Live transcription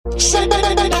I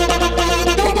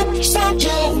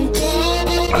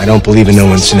don't believe in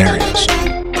no-win scenarios.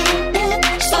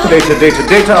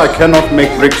 Data, I cannot make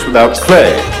bricks without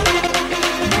clay.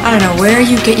 I don't know where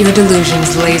you get your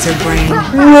delusions, laser brain.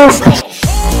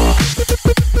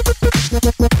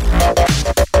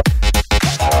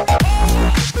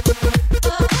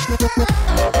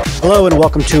 Hello and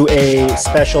welcome to a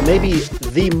special, maybe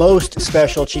the most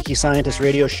special Cheeky Scientist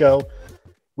radio show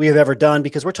we have ever done,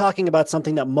 because we're talking about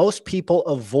something that most people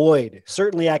avoid,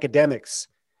 certainly academics,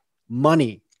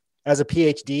 money. As a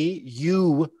PhD,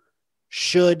 you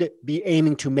should be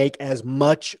aiming to make as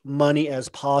much money as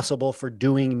possible for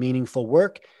doing meaningful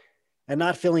work and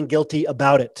not feeling guilty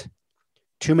about it.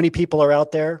 Too many people are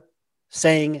out there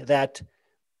saying that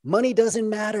money doesn't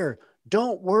matter.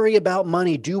 Don't worry about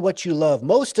money. Do what you love.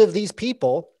 Most of these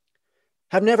people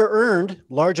have never earned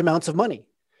large amounts of money.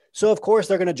 So, of course,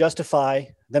 they're going to justify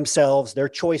themselves, their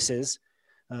choices,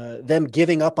 them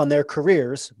giving up on their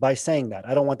careers by saying that.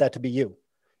 I don't want that to be you.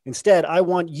 Instead, I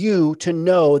want you to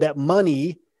know that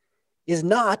money is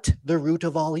not the root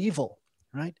of all evil,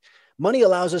 right? Money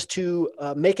allows us to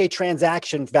make a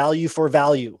transaction value for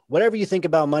value. Whatever you think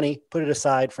about money, put it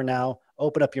aside for now.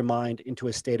 Open up your mind into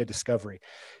a state of discovery.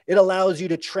 It allows you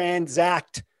to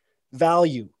transact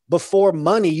value. Before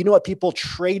money, you know what people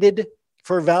traded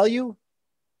for value?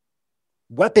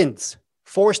 Weapons,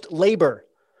 forced labor.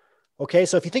 Okay,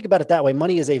 so if you think about it that way,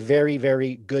 money is a very,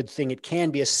 very good thing. It can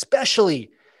be,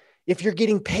 especially if you're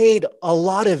getting paid a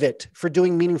lot of it for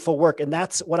doing meaningful work. And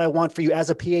that's what I want for you as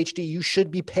a PhD. You should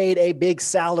be paid a big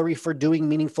salary for doing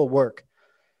meaningful work.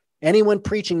 Anyone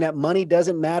preaching that money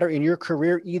doesn't matter in your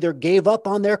career either gave up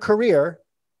on their career,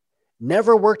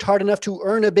 never worked hard enough to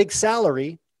earn a big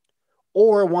salary,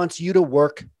 or wants you to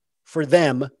work for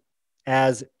them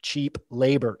as cheap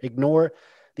labor. Ignore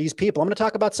these people. I'm going to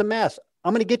talk about some math.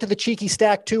 I'm going to get to the cheeky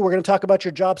stack too. We're going to talk about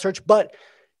your job search, but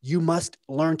you must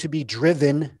learn to be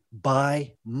driven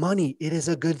by money. It is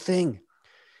a good thing.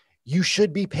 You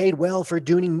should be paid well for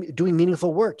doing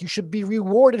meaningful work. You should be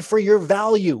rewarded for your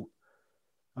value.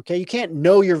 Okay, you can't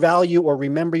know your value or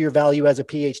remember your value as a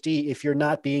PhD if you're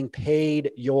not being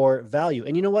paid your value.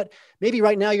 And you know what? Maybe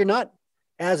right now you're not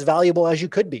as valuable as you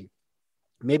could be.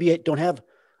 Maybe you don't have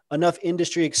enough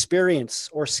industry experience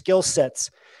or skill sets.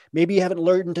 Maybe you haven't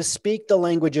learned to speak the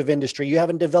language of industry. You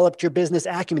haven't developed your business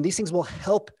acumen. These things will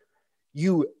help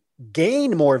you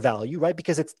gain more value, right?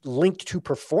 Because it's linked to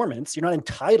performance. You're not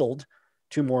entitled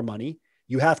to more money.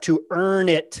 You have to earn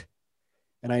it.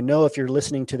 And I know if you're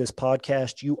listening to this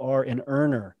podcast, you are an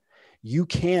earner. You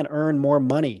can earn more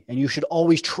money, and you should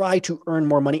always try to earn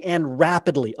more money and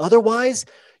rapidly. Otherwise,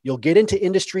 you'll get into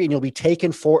industry and you'll be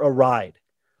taken for a ride.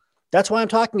 That's why I'm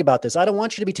talking about this. I don't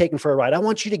want you to be taken for a ride. I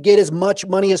want you to get as much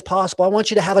money as possible. I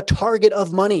want you to have a target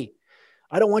of money.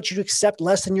 I don't want you to accept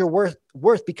less than your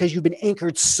worth because you've been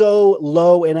anchored so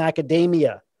low in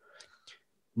academia.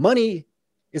 Money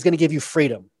is going to give you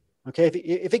freedom. Okay,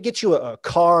 if it gets you a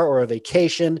car or a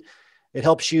vacation, it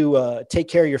helps you take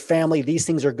care of your family. These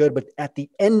things are good, but at the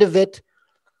end of it,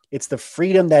 it's the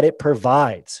freedom that it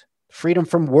provides. Freedom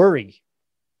from worry,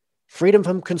 freedom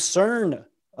from concern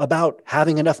about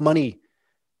having enough money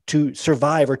to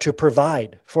survive or to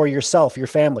provide for yourself, your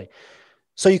family.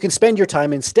 So you can spend your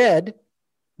time instead,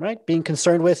 right, being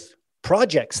concerned with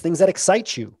projects, things that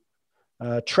excite you,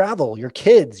 travel, your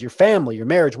kids, your family, your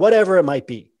marriage, whatever it might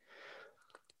be.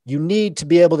 You need to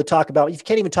be able to talk about, if you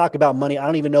can't even talk about money, I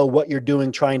don't even know what you're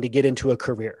doing trying to get into a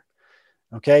career.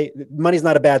 Okay. Money's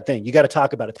not a bad thing. You got to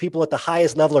talk about it. The people at the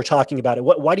highest level are talking about it.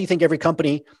 Why do you think every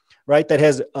company, right, that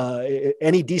has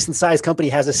any decent sized company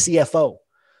has a CFO?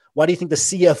 Why do you think the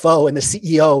CFO and the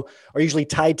CEO are usually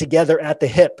tied together at the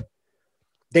hip?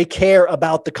 They care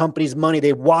about the company's money.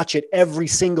 They watch it every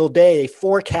single day. They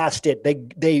forecast it.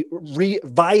 They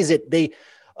revise it. They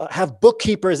have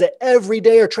bookkeepers that every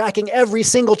day are tracking every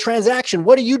single transaction.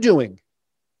 What are you doing?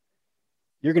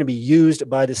 You're going to be used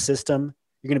by the system.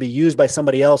 You're going to be used by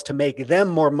somebody else to make them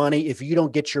more money if you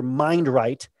don't get your mind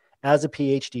right as a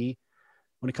PhD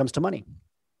when it comes to money.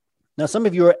 Now, some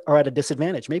of you are at a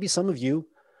disadvantage. Maybe some of you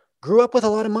grew up with a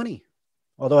lot of money,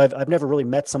 although I've never really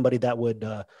met somebody that would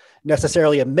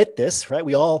necessarily admit this, right?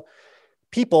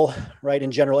 People, right,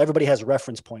 in general, everybody has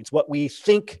reference points. What we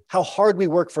think, how hard we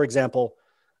work, for example,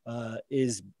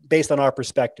 is based on our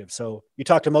perspective. So you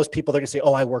talk to most people, they're going to say,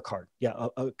 oh, I work hard. Yeah.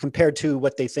 Compared to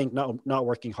what they think not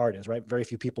working hard is, right? Very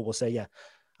few people will say, yeah,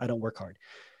 I don't work hard.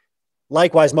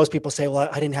 Likewise, most people say, well,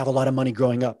 I didn't have a lot of money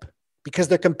growing up, because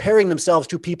they're comparing themselves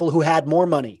to people who had more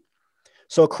money.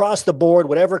 So across the board,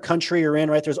 whatever country you're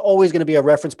in, right, there's always going to be a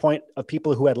reference point of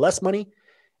people who had less money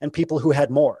and people who had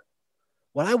more.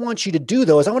 What I want you to do,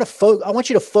 though, is I want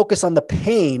you to focus on the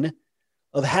pain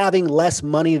of having less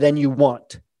money than you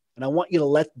want. And I want you to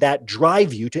let that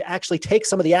drive you to actually take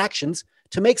some of the actions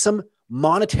to make some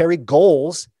monetary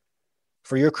goals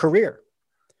for your career.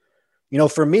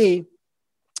 For me,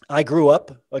 I grew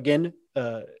up, again,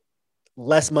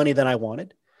 less money than I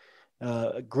wanted.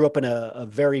 Grew up in a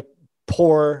very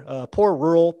poor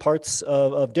rural parts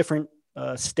of different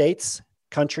states,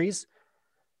 countries.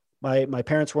 My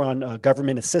parents were on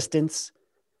government assistance,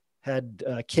 had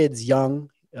kids young.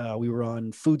 We were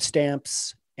on food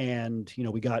stamps, and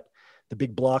we got the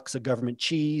big blocks of government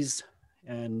cheese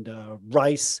and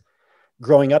rice.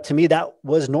 Growing up, to me, that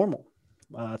was normal.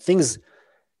 Things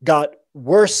got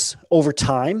worse over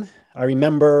time. I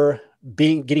remember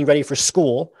getting ready for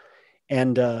school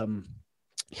and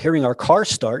hearing our car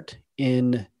start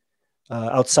in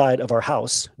outside of our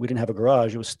house. We didn't have a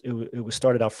garage. It was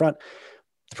started out front.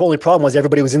 The only problem was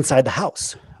everybody was inside the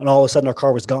house, and all of a sudden our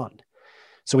car was gone.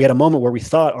 So we had a moment where we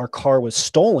thought our car was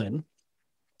stolen.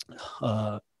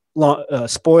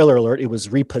 Spoiler alert, it was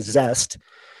repossessed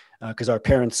because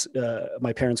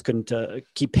my parents couldn't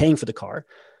keep paying for the car.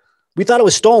 We thought it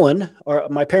was stolen.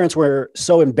 My parents were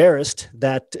so embarrassed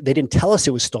that they didn't tell us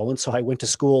it was stolen. So I went to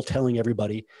school telling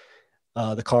everybody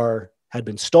the car had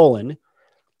been stolen.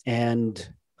 And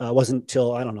it wasn't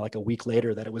until, I don't know, like a week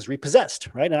later that it was repossessed,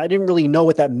 right? And I didn't really know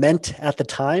what that meant at the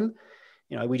time.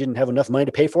 We didn't have enough money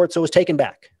to pay for it, so it was taken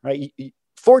back, right?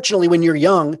 Fortunately, when you're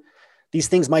young, these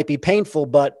things might be painful,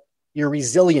 but you're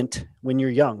resilient when you're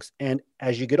young. And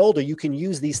as you get older, you can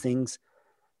use these things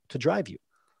to drive you.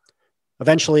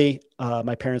 Eventually,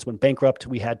 my parents went bankrupt.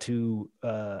 We had to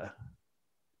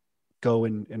go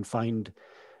and find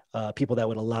people that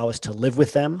would allow us to live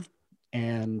with them.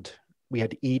 And we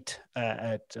had to eat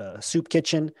at a soup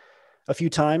kitchen a few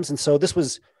times. And so this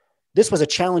was a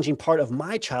challenging part of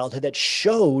my childhood that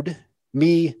showed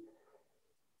me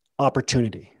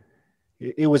opportunity.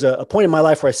 It was a point in my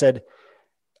life where I said,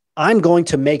 I'm going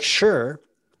to make sure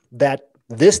that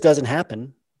this doesn't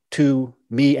happen to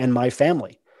me and my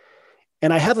family.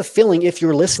 And I have a feeling, if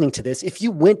you're listening to this, if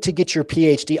you went to get your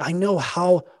PhD, I know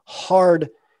how hard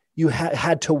you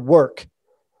had to work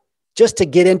just to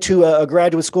get into a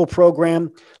graduate school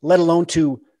program, let alone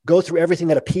to go through everything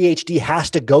that a PhD has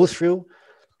to go through,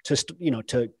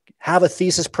 to have a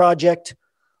thesis project,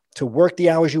 to work the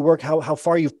hours you work, how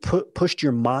far you've pushed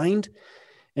your mind,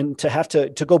 and to have to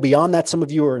go beyond that. Some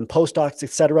of you are in postdocs, et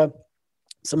cetera.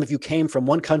 Some of you came from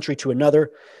one country to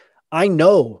another. I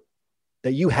know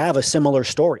that you have a similar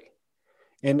story.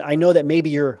 And I know that maybe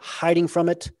you're hiding from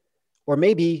it, or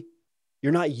maybe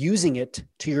you're not using it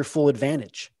to your full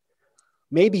advantage.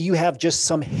 Maybe you have just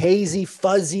some hazy,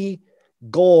 fuzzy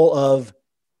goal of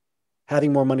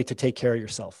having more money to take care of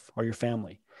yourself or your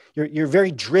family. You're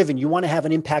very driven. You want to have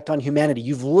an impact on humanity.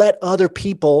 You've let other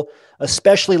people,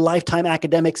 especially lifetime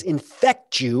academics,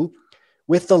 infect you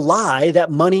with the lie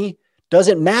that money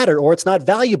doesn't matter, or it's not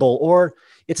valuable, or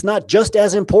it's not just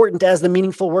as important as the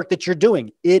meaningful work that you're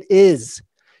doing. It is.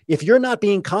 If you're not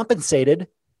being compensated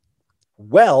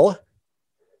well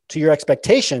to your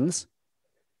expectations,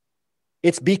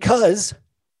 it's because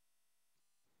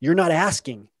you're not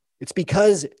asking. It's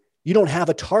because you don't have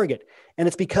a target. And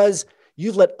it's because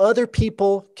you've let other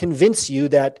people convince you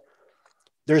that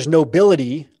there's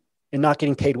nobility in not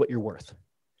getting paid what you're worth.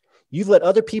 You've let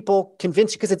other people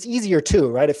convince you, because it's easier too,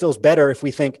 right? It feels better if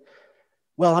we think,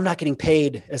 well, I'm not getting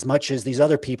paid as much as these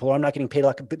other people, or I'm not getting paid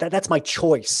but that's my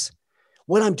choice.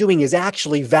 What I'm doing is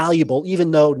actually valuable,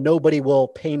 even though nobody will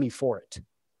pay me for it. It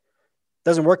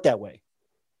doesn't work that way.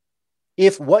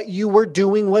 If what you were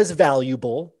doing was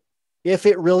valuable, if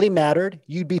it really mattered,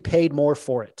 you'd be paid more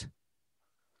for it.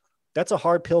 That's a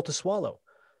hard pill to swallow.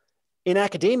 In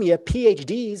academia,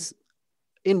 PhDs,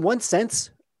 in one sense,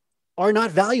 are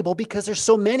not valuable because there's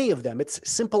so many of them. It's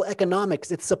simple economics.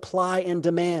 It's supply and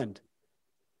demand.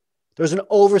 There's an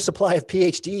oversupply of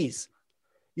PhDs.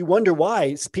 You wonder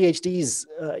why PhDs,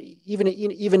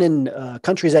 even in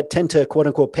countries that tend to, quote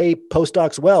unquote, pay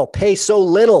postdocs well, pay so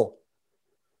little,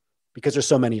 because there's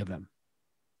so many of them.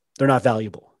 They're not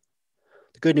valuable.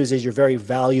 The good news is you're very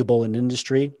valuable in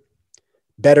industry.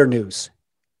 Better news,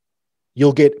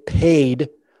 you'll get paid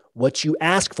what you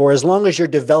ask for as long as you're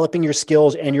developing your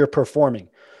skills and you're performing.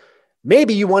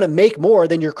 Maybe you want to make more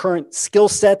than your current skill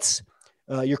sets,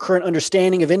 your current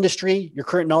understanding of industry, your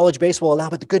current knowledge base will allow,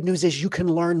 but the good news is you can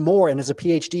learn more. And as a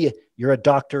PhD, you're a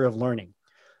doctor of learning.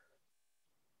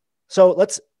 So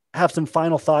let's have some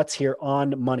final thoughts here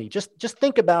on money. Just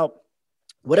think about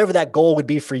whatever that goal would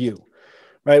be for you,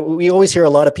 right? We always hear a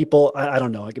lot of people, I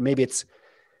don't know, like maybe it's,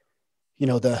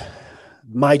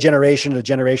 my generation, the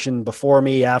generation before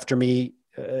me, after me,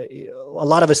 a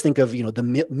lot of us think of, the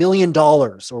 $1 million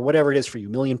or whatever it is for you,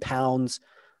 £1,000,000,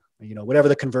 whatever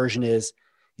the conversion is,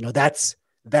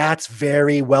 that's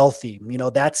very wealthy.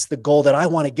 That's the goal that I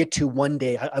want to get to one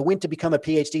day. I went to become a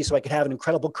PhD so I could have an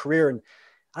incredible career and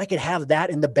I could have that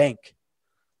in the bank.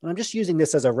 And I'm just using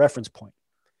this as a reference point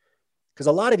because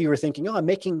a lot of you are thinking, I'm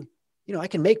making, I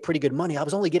can make pretty good money. I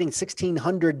was only getting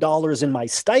 $1,600 in my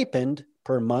stipend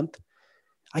per month.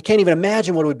 I can't even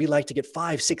imagine what it would be like to get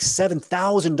 $5,000, $6,000,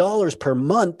 $7,000 per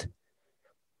month.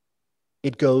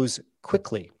 It goes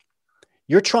quickly.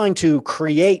 You're trying to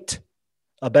create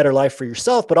a better life for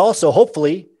yourself, but also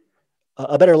hopefully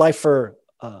a better life for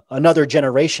another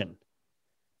generation.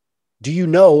 Do you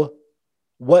know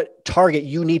what target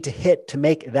you need to hit to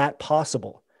make that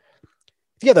possible?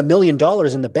 If you have $1 million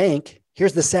in the bank,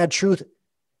 here's the sad truth.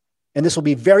 And this will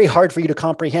be very hard for you to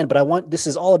comprehend, but this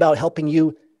is all about helping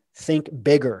you think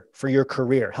bigger for your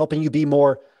career, helping you be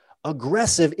more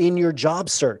aggressive in your job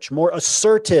search, more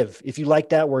assertive, if you like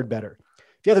that word better.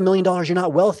 If you have $1 million, you're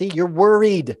not wealthy, you're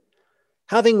worried.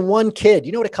 Having one kid,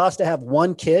 you know what it costs to have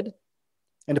one kid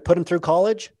and to put him through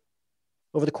college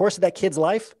over the course of that kid's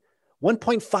life?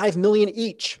 $1.5 million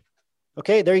each.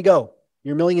 Okay, there you go.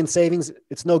 Your $1 million in savings,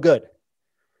 it's no good.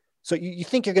 So you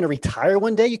think you're going to retire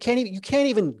one day? You can't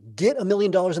even get $1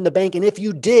 million in the bank. And if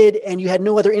you did, and you had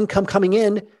no other income coming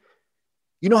in,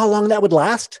 you know how long that would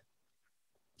last?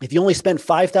 If you only spent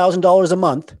 $5,000 a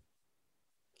month,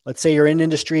 let's say you're in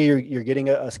industry, you're getting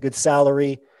a good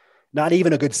salary, not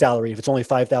even a good salary if it's only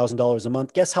 $5,000 a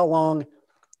month. Guess how long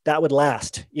that would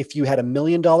last? If you had $1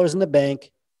 million in the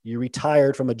bank, you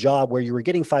retired from a job where you were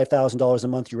getting $5,000 a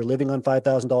month, you were living on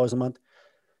 $5,000 a month,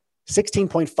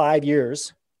 16.5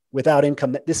 years without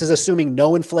income. This is assuming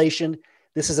no inflation.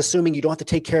 This is assuming you don't have to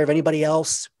take care of anybody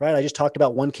else, right? I just talked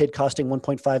about one kid costing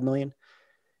 $1.5 million.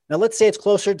 Now let's say it's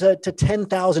closer to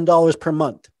 $10,000 per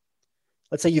month.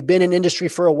 Let's say you've been in industry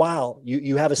for a while.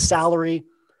 You have a salary.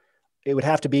 It would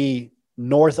have to be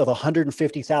north of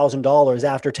 $150,000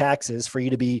 after taxes for you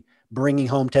to be bringing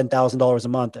home $10,000 a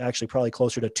month, actually probably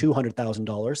closer to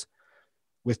 $200,000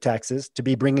 with taxes to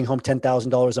be bringing home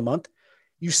 $10,000 a month.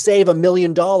 You save $1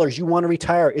 million, you want to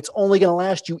retire. It's only going to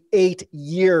last you 8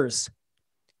 years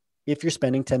if you're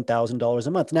spending $10,000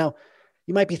 a month. Now,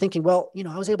 you might be thinking, well,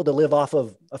 I was able to live off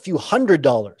of a few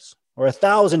 $100 or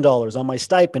 $1,000 on my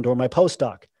stipend or my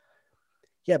postdoc.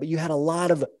 Yeah, but you had a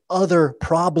lot of other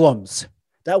problems.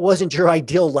 That wasn't your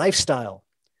ideal lifestyle.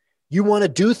 You want to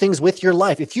do things with your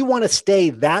life. If you want to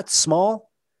stay that small,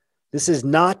 this is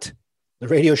not the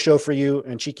radio show for you,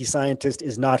 and Cheeky Scientist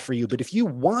is not for you. But if you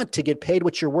want to get paid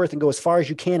what you're worth and go as far as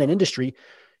you can in industry,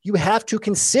 you have to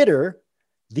consider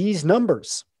these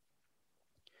numbers.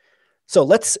 So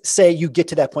let's say you get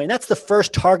to that point. And that's the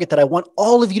first target that I want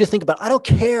all of you to think about. I don't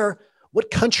care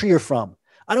what country you're from.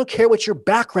 I don't care what your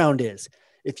background is.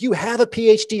 If you have a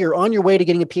PhD or on your way to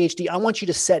getting a PhD, I want you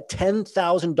to set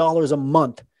 $10,000 a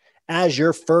month as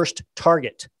your first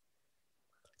target.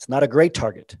 It's not a great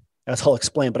target, as I'll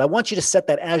explain, but I want you to set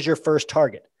that as your first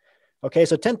target. Okay,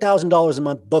 so $10,000 a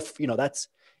month,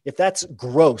 if that's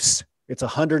gross, it's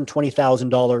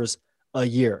 $120,000 a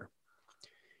year.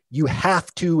 You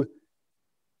have to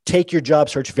take your job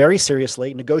search very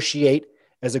seriously, negotiate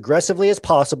as aggressively as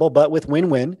possible, but with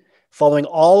win-win, following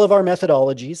all of our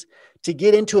methodologies to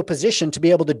get into a position to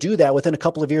be able to do that within a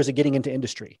couple of years of getting into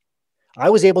industry. I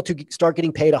was able to start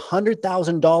getting paid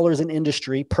 $100,000 in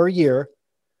industry per year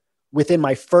within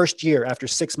my first year after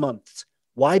 6 months.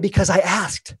 Why? Because I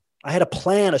asked. I had a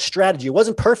plan, a strategy. It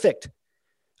wasn't perfect.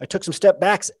 I took some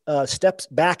steps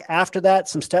back after that,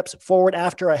 some steps forward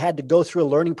after. I had to go through a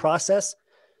learning process.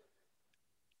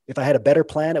 If I had a better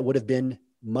plan, it would have been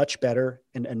much better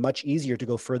and much easier to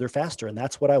go further faster. And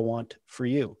that's what I want for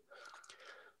you.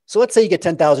 So let's say you get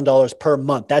 $10,000 per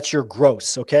month. That's your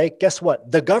gross, okay? Guess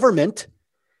what? The government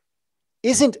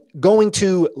isn't going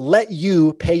to let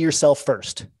you pay yourself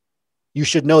first. You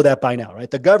should know that by now, right?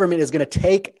 The government is going to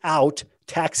take out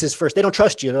taxes first. They don't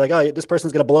trust you. They're like, oh, this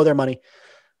person's going to blow their money.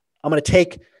 I'm going to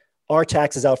take our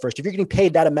taxes out first. If you're getting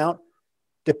paid that amount,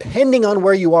 depending on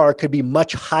where you are, it could be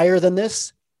much higher than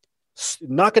this.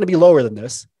 Not going to be lower than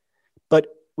this. But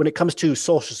when it comes to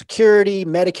Social Security,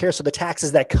 Medicare, so the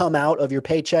taxes that come out of your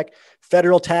paycheck,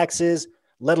 federal taxes,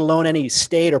 let alone any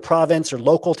state or province or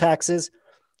local taxes,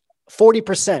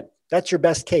 40%, that's your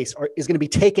best case, is going to be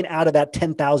taken out of that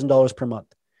 $10,000 per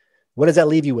month. What does that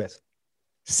leave you with?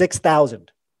 $6,000.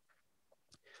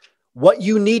 What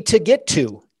you need to get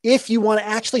to, if you want to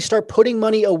actually start putting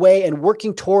money away and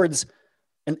working towards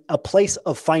a place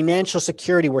of financial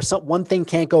security where one thing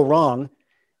can't go wrong,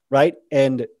 right?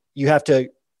 And you have to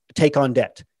take on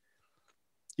debt,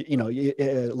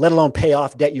 let alone pay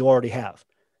off debt you already have.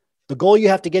 The goal you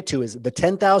have to get to is the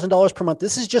 $10,000 per month.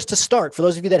 This is just to start for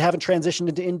those of you that haven't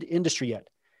transitioned into industry yet.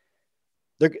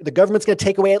 The government's going to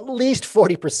take away at least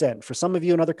 40%. For some of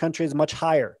you in other countries, much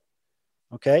higher.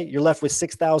 Okay. You're left with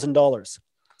 $6,000.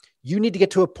 You need to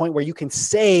get to a point where you can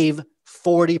save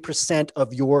 40%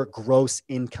 of your gross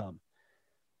income.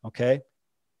 Okay.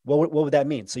 What would that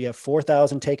mean? So you have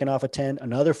 4,000 taken off of 10,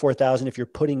 another 4,000. If you're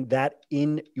putting that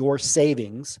in your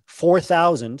savings,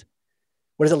 4,000,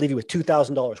 what does that leave you with?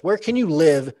 $2,000. Where can you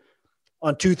live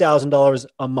on $2,000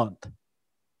 a month?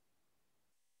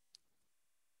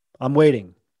 I'm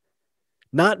waiting.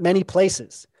 Not many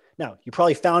places. Now, you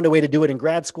probably found a way to do it in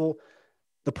grad school.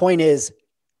 The point is,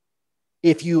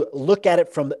 if you look at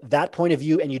it from that point of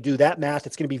view and you do that math,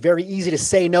 it's going to be very easy to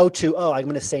say no to, I'm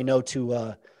going to say no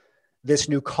to this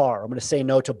new car. I'm going to say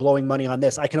no to blowing money on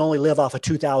this. I can only live off of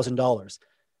 $2,000.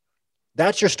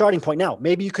 That's your starting point. Now,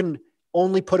 maybe you can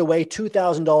only put away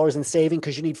 $2,000 in saving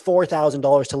because you need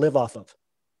 $4,000 to live off of.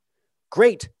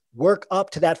 Great. Work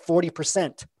up to that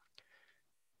 40%.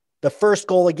 The first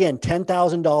goal, again,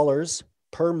 $10,000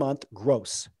 per month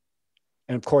gross.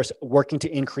 And of course, working to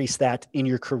increase that in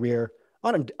your career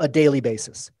on a daily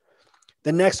basis.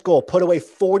 The next goal, put away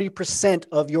 40%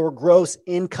 of your gross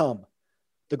income.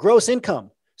 The gross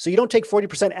income. So you don't take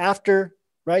 40% after,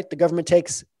 right? The government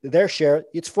takes their share.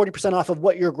 It's 40% off of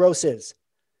what your gross is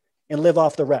and live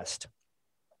off the rest.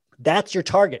 That's your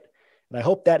target. And I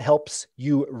hope that helps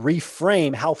you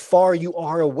reframe how far you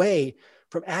are away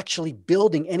from actually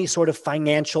building any sort of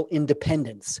financial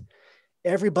independence.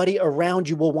 Everybody around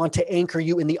you will want to anchor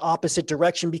you in the opposite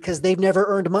direction because they've never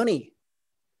earned money,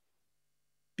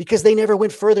 because they never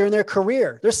went further in their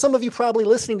career. There's some of you probably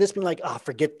listening to this being like,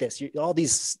 forget this. All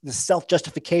these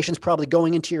self-justifications probably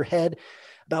going into your head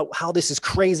about how this is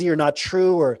crazy or not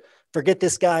true, or forget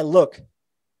this guy. Look,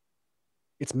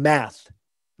 it's math.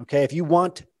 Okay. If you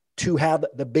want to have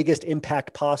the biggest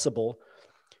impact possible,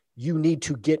 you need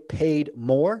to get paid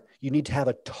more. You need to have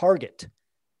a target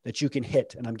that you can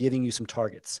hit. And I'm giving you some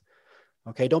targets.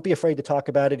 Okay. Don't be afraid to talk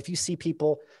about it. If you see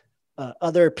people,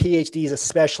 other PhDs,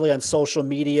 especially on social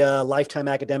media, lifetime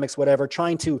academics, whatever,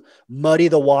 trying to muddy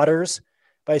the waters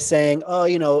by saying,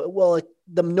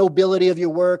 the nobility of your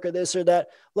work or this or that.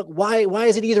 Look, why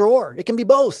is it either or? It can be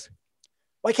both.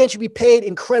 Why can't you be paid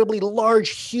incredibly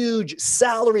large, huge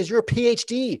salaries? You're a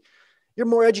PhD. You're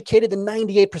more educated than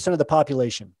 98% of the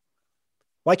population.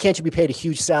 Why can't you be paid a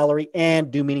huge salary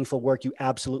and do meaningful work? You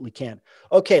absolutely can.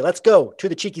 Okay, let's go to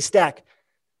the Cheeky Stack.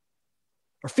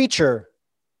 Our feature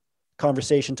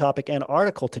conversation topic and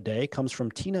article today comes from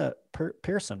Tina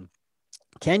Pearson.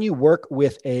 Can you work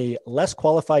with less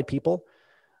qualified people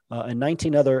and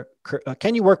 19 other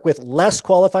curveball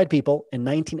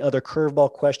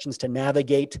questions to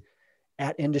navigate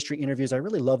at industry interviews? I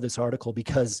really love this article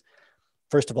because,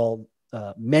 first of all,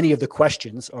 many of the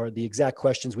questions are the exact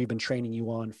questions we've been training you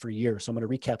on for years. So I'm going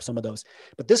to recap some of those.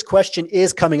 But this question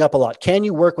is coming up a lot. Can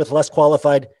you work with less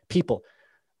qualified people?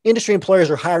 Industry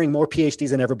employers are hiring more PhDs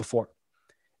than ever before.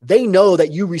 They know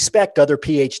that you respect other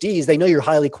PhDs. They know you're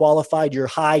highly qualified, you're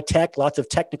high tech, lots of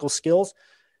technical skills.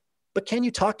 But can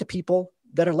you talk to people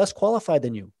that are less qualified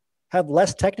than you, have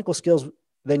less technical skills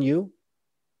than you,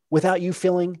 without you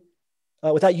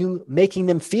making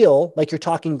them feel like you're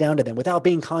talking down to them, without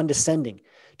being condescending?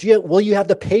 Will you have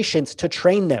the patience to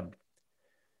train them?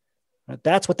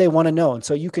 That's what they want to know. And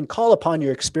so you can call upon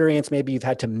your experience. Maybe you've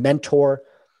had to mentor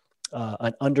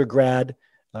an undergrad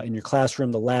in your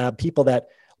classroom, the lab, people that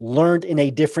learned in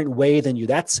a different way than you.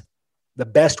 That's the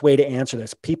best way to answer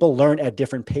this. People learn at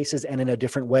different paces and in a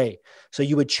different way. So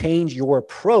you would change your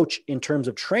approach in terms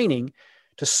of training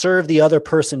to serve the other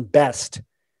person best.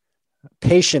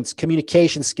 Patience,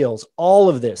 communication skills, all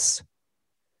of this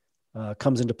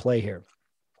comes into play here.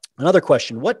 Another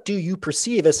question: what do you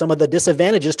perceive as some of the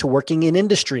disadvantages to working in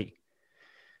industry?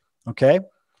 Okay.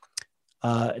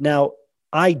 Now,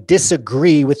 I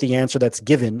disagree with the answer that's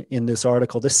given in this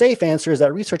article. The safe answer is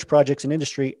that research projects in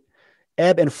industry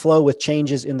ebb and flow with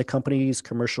changes in the company's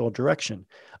commercial direction.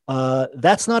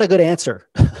 That's not a good answer.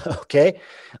 Okay.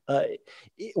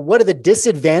 What are the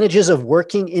disadvantages of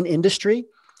working in industry?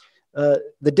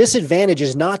 The disadvantage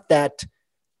is not that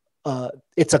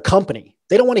it's a company.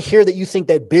 They don't want to hear that you think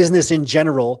that business in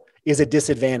general is a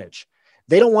disadvantage.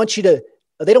 They don't want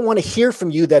to hear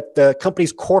from you that the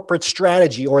company's corporate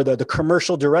strategy or the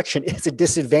commercial direction is a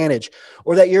disadvantage,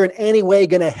 or that you're in any way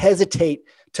going to hesitate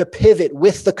to pivot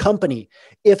with the company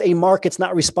if a market's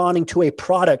not responding to a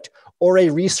product or a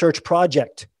research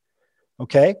project.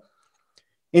 Okay.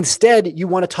 Instead, you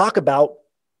want to talk about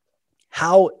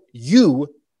how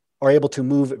you are able to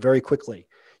move very quickly.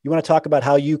 You want to talk about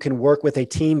how you can work with a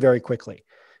team very quickly.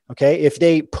 Okay. If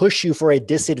they push you for a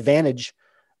disadvantage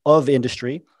of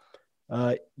industry,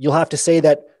 you'll have to say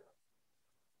that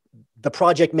the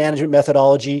project management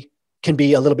methodology can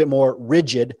be a little bit more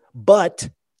rigid, but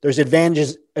there's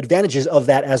advantages of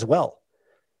that as well.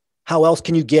 How else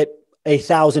can you get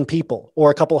 1,000 people or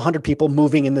a couple hundred people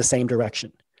moving in the same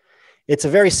direction? It's a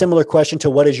very similar question to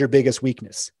what is your biggest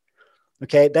weakness?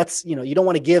 Okay. That's, you don't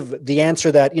want to give the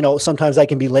answer that, sometimes I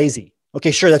can be lazy. Okay.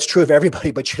 Sure. That's true of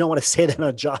everybody, but you don't want to say that in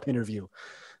a job interview.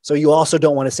 So you also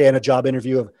don't want to say in a job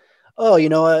interview of, oh, I'm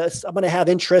going to have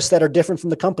interests that are different from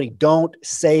the company. Don't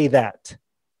say that.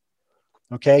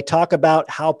 Okay. Talk about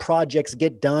how projects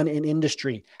get done in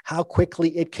industry, how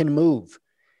quickly it can move,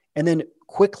 and then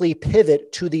quickly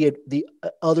pivot to the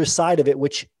other side of it,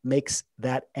 which makes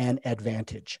that an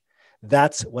advantage.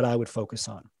 That's what I would focus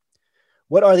on.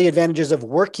 What are the advantages of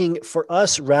working for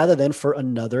us rather than for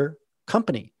another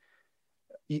company?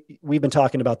 We've been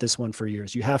talking about this one for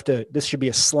years. This should be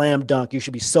a slam dunk. You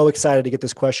should be so excited to get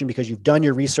this question because you've done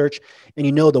your research and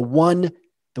the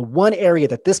one area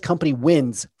that this company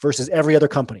wins versus every other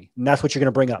company. And that's what you're going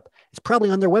to bring up. It's probably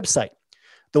on their website.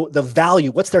 The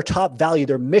value, what's their top value,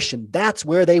 their mission. That's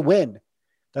where they win.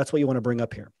 That's what you want to bring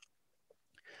up here.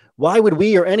 Why would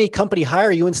we or any company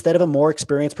hire you instead of a more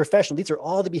experienced professional? These are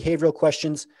all the behavioral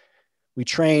questions we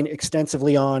train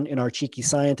extensively on in our Cheeky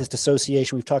Scientist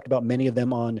Association. We've talked about many of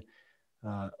them on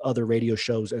other radio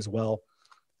shows as well.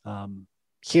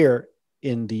 Here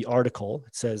in the article,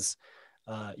 it says,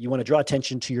 you want to draw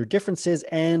attention to your differences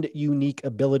and unique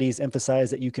abilities,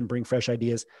 emphasize that you can bring fresh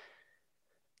ideas.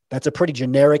 That's a pretty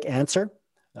generic answer.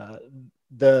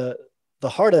 The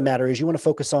heart of the matter is you want to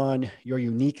focus on your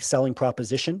unique selling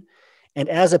proposition. And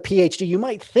as a PhD, you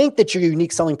might think that your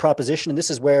unique selling proposition, and this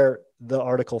is where the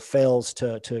article fails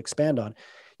to expand on,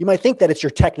 you might think that it's your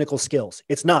technical skills.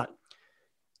 It's not.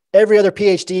 Every other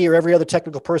PhD or every other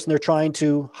technical person they're trying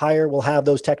to hire will have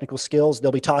those technical skills.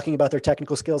 They'll be talking about their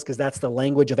technical skills because that's the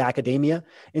language of academia.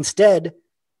 Instead,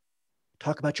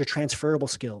 talk about your transferable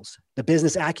skills, the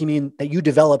business acumen that you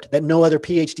developed that no other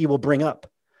PhD will bring up.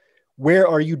 Where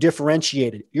are you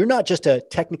differentiated? You're not just a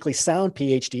technically sound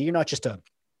PhD. You're not just a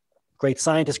great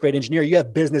scientist, great engineer. You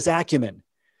have business acumen,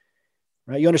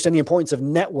 right? You understand the importance of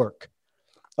network,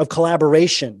 of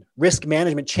collaboration, risk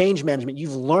management, change management.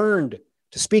 You've learned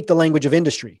to speak the language of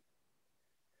industry.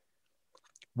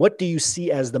 What do you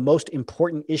see as the most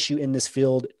important issue in this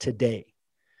field today?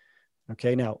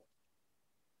 Okay, now,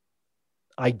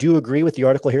 I do agree with the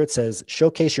article here. It says,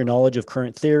 showcase your knowledge of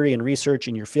current theory and research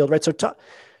in your field, right? So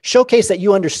showcase that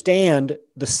you understand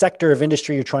the sector of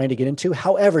industry you're trying to get into.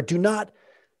 However, do not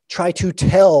try to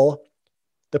tell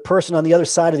the person on the other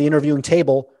side of the interviewing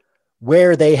table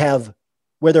where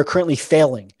they're currently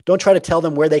failing. Don't try to tell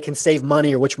them where they can save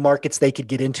money or which markets they could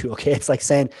get into. Okay. It's like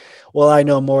saying, well, I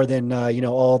know more than,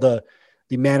 all the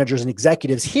managers and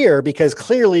executives here because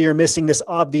clearly you're missing this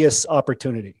obvious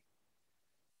opportunity.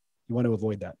 You want to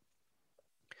avoid that.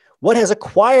 What has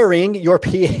acquiring your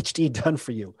PhD done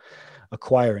for you?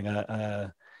 Acquiring.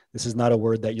 This is not a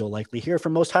word that you'll likely hear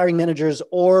from most hiring managers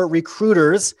or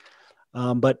recruiters,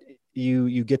 but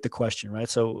you get the question, right?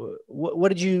 So what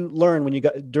did you learn when you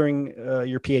got during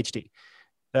your PhD?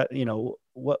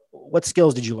 What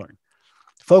skills did you learn?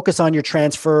 Focus on your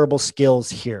transferable skills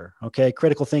here. Okay.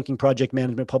 Critical thinking, project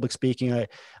management, public speaking. I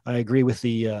agree with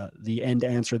the end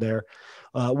answer there.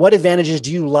 What advantages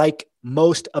do you like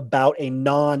most about a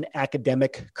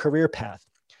non-academic career path?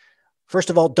 First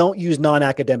of all, don't use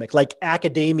non-academic. Like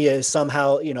academia is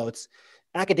somehow,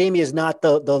 academia is not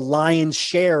the lion's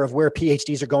share of where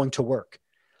PhDs are going to work.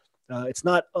 It's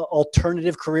not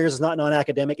alternative careers. It's not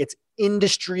non-academic. It's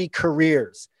industry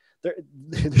careers.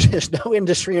 There's no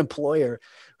industry employer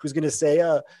who's going to say,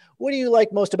 what do you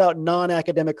like most about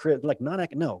non-academic career?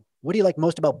 No. What do you like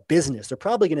most about business? They're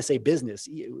probably going to say business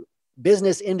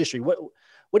industry. What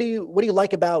do you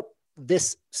like about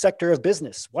this sector of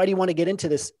business? Why do you want to get into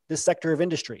this sector of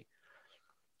industry?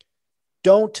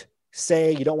 Don't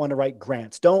say you don't want to write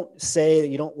grants. Don't say that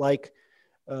you don't like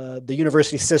the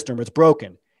university system or it's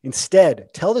broken. Instead,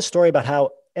 tell the story about how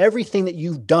everything that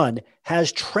you've done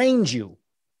has trained you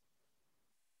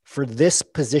for this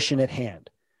position at hand.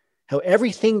 How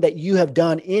everything that you have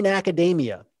done in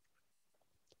academia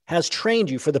has trained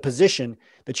you for the position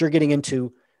that you're getting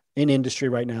into in industry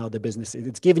right now, the business.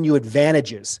 It's given you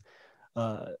advantages.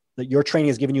 That your training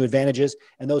has given you advantages,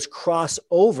 and those cross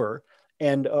over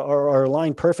and are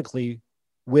aligned perfectly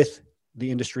with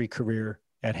the industry career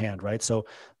at hand, right? So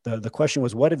the question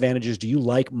was, what advantages do you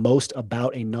like most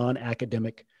about a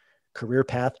non-academic career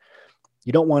path?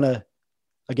 You don't want to,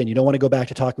 again, you don't want to go back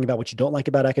to talking about what you don't like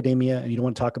about academia, and you don't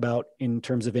want to talk about in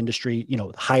terms of industry,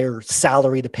 higher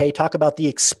salary, the pay. Talk about the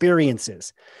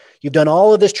experiences. You've done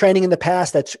all of this training in the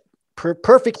past that's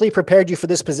perfectly prepared you for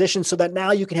this position so that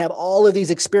now you can have all of these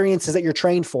experiences that you're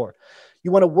trained for.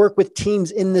 You want to work with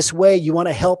teams in this way. You want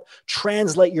to help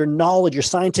translate your knowledge, your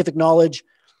scientific knowledge,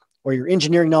 or your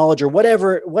engineering knowledge, or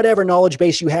whatever knowledge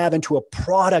base you have into a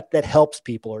product that helps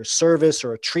people, or a service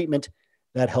or a treatment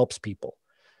that helps people.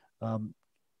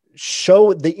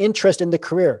 Show the interest in the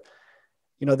career.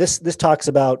 This talks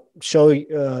about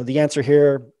the answer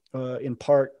here in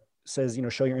part says,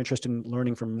 show your interest in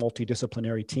learning from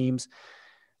multidisciplinary teams.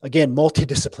 Again,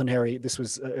 multidisciplinary, this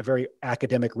was a very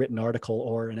academic written article,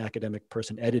 or an academic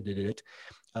person edited it.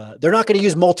 They're not going to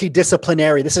use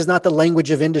multidisciplinary. This is not the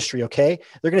language of industry, okay?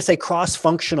 They're going to say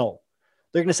cross-functional.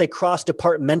 They're going to say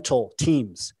cross-departmental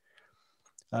teams.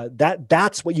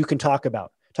 That's what you can talk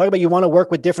about. Talk about you want to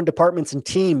work with different departments and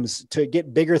teams to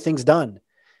get bigger things done.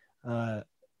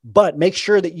 But make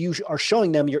sure that you are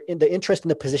showing them the interest in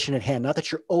the position at hand, not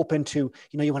that you're open to,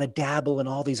 you want to dabble in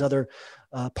all these other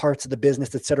parts of the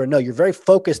business, et cetera. No, you're very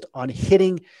focused on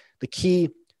hitting the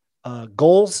key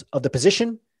goals of the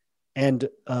position and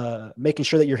making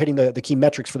sure that you're hitting the key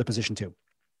metrics for the position too.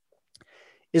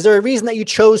 Is there a reason that you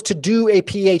chose to do a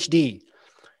PhD?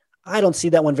 I don't see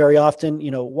that one very often.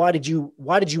 Why did you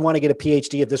want to get a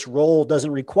PhD if this role doesn't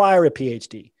require a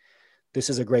PhD? This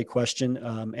is a great question.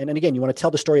 And again, you want to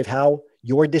tell the story of how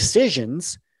your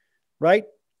decisions, right,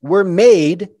 were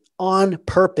made on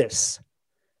purpose.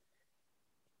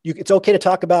 It's okay to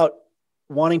talk about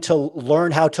wanting to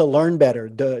learn how to learn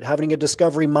better, having a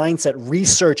discovery mindset,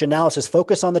 research, analysis,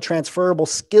 focus on the transferable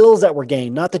skills that were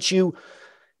gained, not that you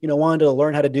wanted to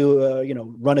learn how to do,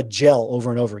 run a gel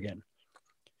over and over again.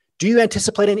 Do you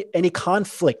anticipate any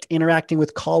conflict interacting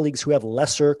with colleagues who have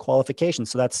lesser qualifications?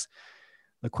 So that's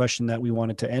the question that we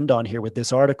wanted to end on here with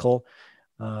this article,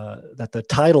 that the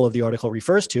title of the article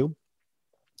refers to.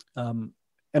 And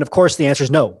of course, the answer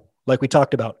is no, like we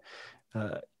talked about.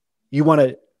 You want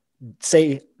to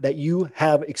say that you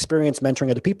have experience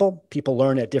mentoring other people. People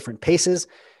learn at different paces,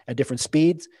 at different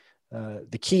speeds.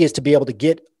 The key is to be able to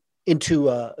get into,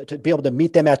 to be able to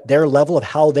meet them at their level of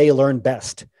how they learn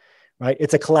best, right?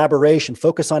 It's a collaboration.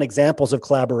 Focus on examples of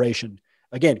collaboration.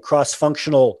 Again,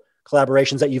 cross-functional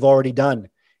collaborations that you've already done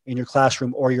in your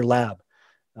classroom or your lab.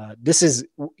 This is,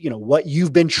 what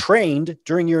you've been trained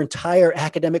during your entire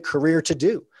academic career to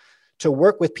do, to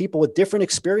work with people with different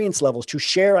experience levels, to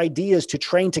share ideas, to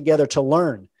train together, to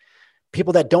learn.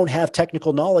 People that don't have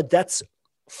technical knowledge, that's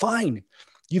fine.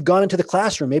 You've gone into the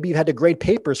classroom. Maybe you've had to grade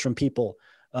papers from people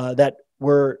that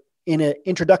were in an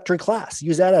introductory class.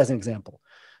 Use that as an example.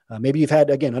 Maybe you've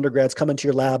had, again, undergrads come into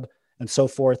your lab and so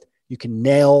forth. You can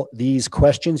nail these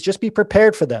questions. Just be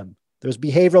prepared for them. There's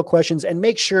behavioral questions, and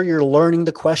make sure you're learning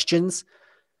the questions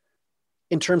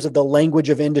in terms of the language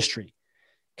of industry.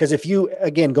 Because if you,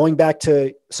 again, going back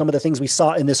to some of the things we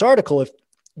saw in this article, if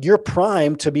you're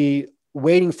primed to be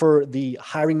waiting for the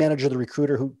hiring manager, the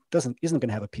recruiter who isn't going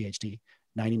to have a PhD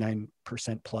 99%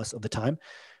 plus of the time,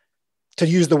 to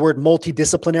use the word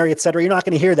multidisciplinary, et cetera, you're not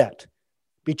going to hear that.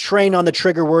 Be trained on the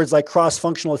trigger words like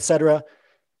cross-functional, et cetera.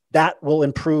 That will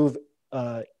improve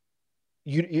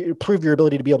you improve your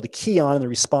ability to be able to key on the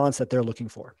response that they're looking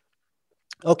for.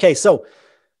 Okay, so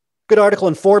good article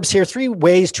in Forbes here. 3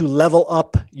 ways to level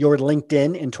up your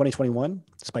LinkedIn in 2021.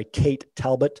 It's by Kate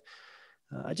Talbot.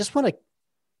 I just want to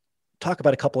talk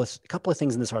about a couple of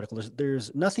things in this article.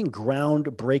 There's nothing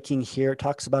groundbreaking here. It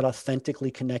talks about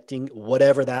authentically connecting,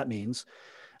 whatever that means.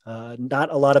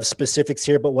 Not a lot of specifics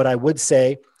here, but what I would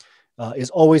say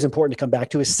is always important to come back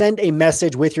to is send a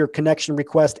message with your connection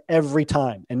request every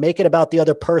time and make it about the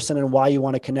other person and why you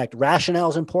want to connect. Rationale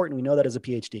is important. We know that as a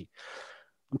PhD.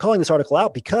 I'm calling this article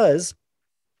out because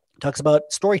it talks about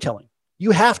storytelling. You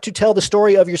have to tell the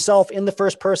story of yourself in the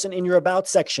first person in your about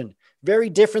section. Very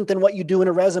different than what you do in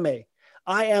a resume.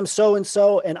 I am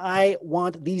so-and-so and I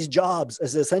want these jobs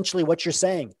is essentially what you're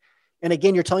saying. And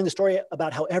again, you're telling the story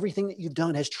about how everything that you've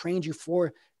done has trained you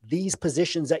for these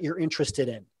positions that you're interested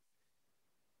in.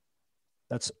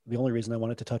 That's the only reason I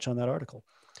wanted to touch on that article.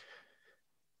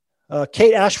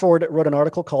 Kate Ashford wrote an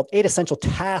article called 8 Essential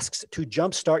Tasks to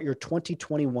Jumpstart Your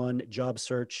 2021 Job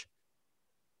Search.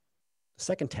 The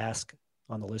second task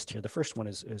on the list here, the first one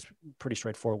is pretty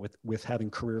straightforward with having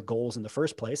career goals in the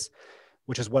first place,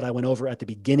 which is what I went over at the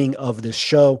beginning of this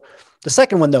show. The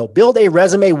second one, though, build a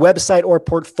resume, website, or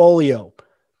portfolio.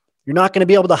 You're not going to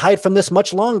be able to hide from this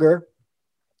much longer.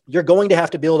 You're going to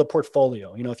have to build a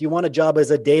portfolio. If you want a job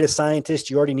as a data scientist,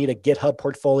 you already need a GitHub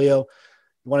portfolio.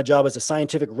 You want a job as a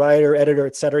scientific writer, editor,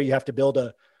 et cetera. You have to build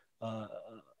a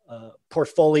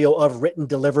portfolio of written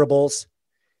deliverables.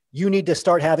 You need to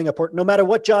start having no matter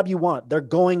what job you want, they're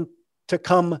going to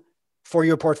come for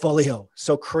your portfolio.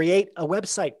 So create a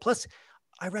website. Plus,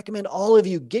 I recommend all of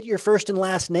you get your first and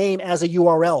last name as a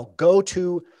URL. Go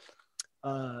to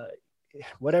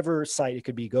whatever site. It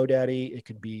could be GoDaddy. It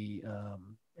could be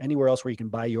anywhere else where you can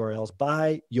buy URLs.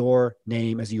 Buy your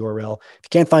name as a URL. If you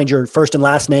can't find your first and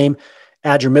last name,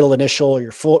 add your middle initial or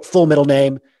your full middle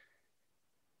name.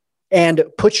 And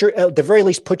at the very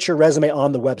least, put your resume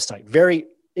on the website. Very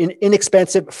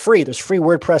inexpensive, free. There's free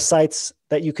WordPress sites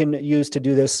that you can use to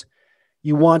do this.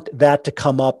 You want that to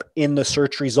come up in the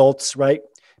search results, right?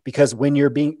 Because when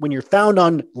you're found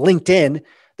on LinkedIn,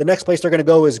 the next place they're going to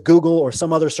go is Google or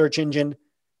some other search engine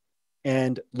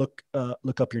and look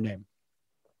up your name.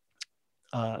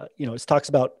 It talks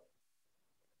about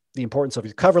the importance of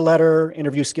your cover letter,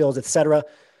 interview skills, etc.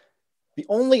 The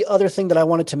only other thing that I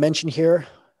wanted to mention here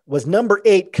was number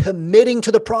 8, committing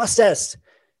to the process.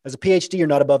 As a PhD, you're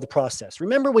not above the process.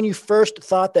 Remember when you first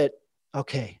thought that,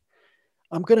 okay,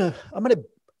 I'm gonna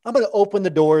open the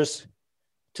doors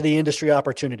to the industry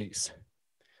opportunities.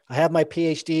 I have my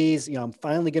PhDs, I'm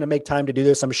finally going to make time to do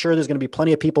this. I'm sure there's going to be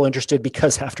plenty of people interested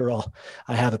because after all,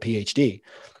 I have a PhD.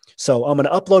 So I'm going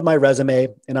to upload my resume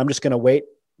and I'm just going to wait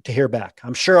to hear back.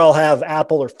 I'm sure I'll have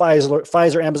Apple or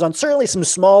Pfizer, Amazon, certainly some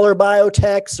smaller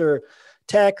biotechs or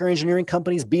tech or engineering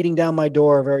companies beating down my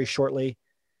door very shortly.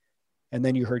 And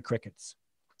then you heard crickets.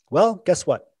 Well, guess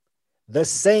what? The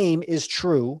same is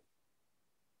true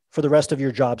for the rest of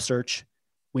your job search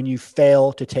when you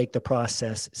fail to take the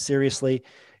process seriously,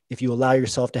 if you allow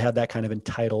yourself to have that kind of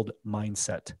entitled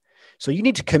mindset. So you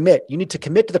need to commit. You need to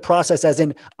commit to the process as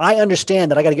in, I understand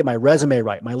that I got to get my resume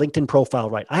right, my LinkedIn profile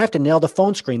right. I have to nail the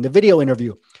phone screen, the video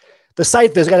interview, the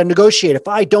site visit. I got to negotiate. If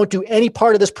I don't do any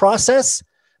part of this process,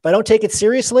 if I don't take it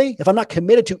seriously, if I'm not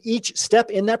committed to each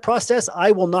step in that process,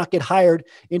 I will not get hired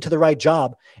into the right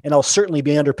job. And I'll certainly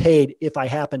be underpaid if I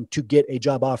happen to get a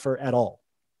job offer at all.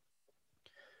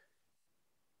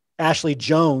 Ashley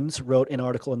Jones wrote an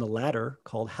article in The Ladder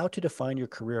called How to Define Your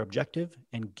Career Objective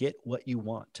and Get What You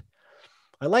Want.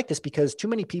 I like this because too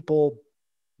many people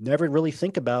never really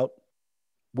think about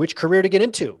which career to get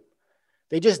into.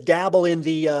 They just dabble in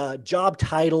the job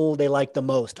title they like the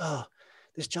most. Oh,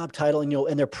 this job title,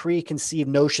 and their preconceived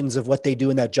notions of what they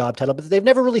do in that job title, but they've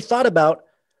never really thought about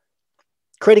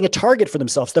creating a target for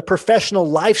themselves, the professional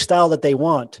lifestyle that they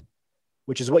want,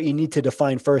 which is what you need to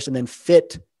define first and then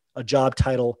fit a job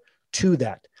title to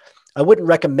that. I wouldn't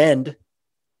recommend,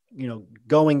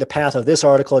 going the path of this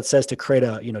article. It says to create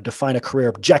define a career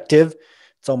objective.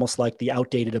 It's almost like the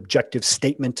outdated objective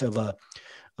statement of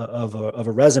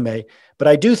a resume. But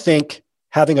I do think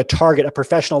having a target, a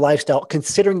professional lifestyle,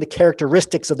 considering the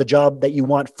characteristics of the job that you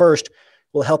want first,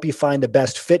 will help you find the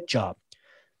best fit job.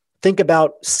 Think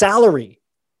about salary,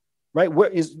 right?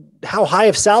 How high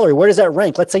of salary? Where does that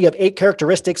rank? Let's say you have 8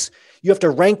 characteristics. You have to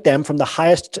rank them from the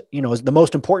highest, is the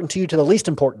most important to you to the least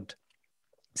important.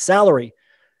 Salary.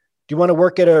 Do you want to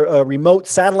work at a remote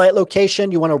satellite location?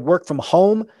 Do you want to work from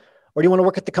home? Or do you want to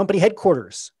work at the company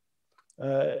headquarters?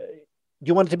 Do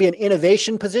you want it to be an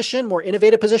innovation position, more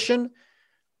innovative position?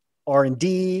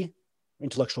 R&D,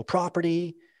 intellectual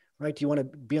property, right? Do you want to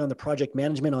be on the project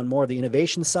management on more of the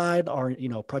innovation side, or,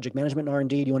 project management and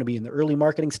R&D? Do you want to be in the early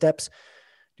marketing steps? Do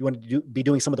you want to be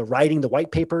doing some of the writing, the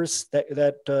white papers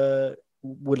that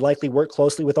would likely work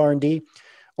closely with R&D?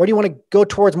 Or do you want to go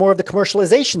towards more of the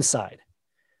commercialization side,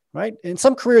 right? And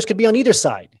some careers could be on either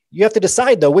side. You have to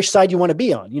decide, though, which side you want to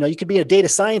be on. You could be a data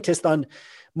scientist on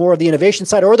more of the innovation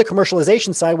side or the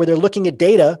commercialization side, where they're looking at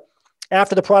data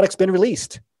after the product's been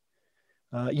released.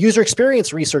 User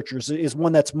experience researchers is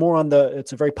one that's more on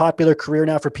it's a very popular career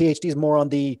now for PhDs, more on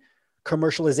the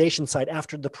commercialization side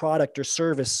after the product or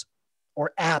service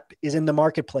or app is in the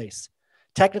marketplace.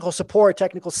 Technical support,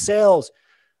 technical sales,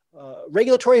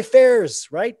 regulatory affairs,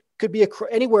 right? Could be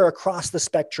anywhere across the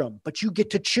spectrum, but you get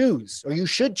to choose, or you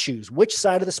should choose, which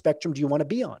side of the spectrum do you want to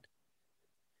be on?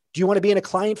 Do you want to be in a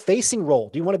client-facing role?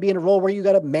 Do you want to be in a role where you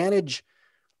got to manage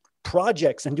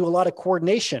projects and do a lot of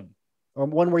coordination? Or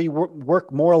one where you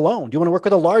work more alone? Do you want to work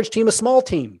with a large team, a small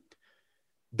team?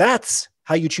 That's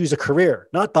how you choose a career,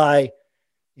 not by,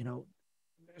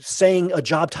 saying a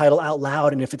job title out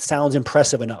loud and if it sounds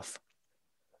impressive enough.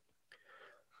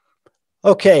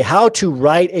 Okay, how to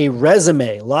write a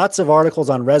resume. Lots of articles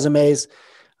on resumes.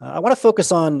 I want to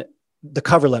focus on the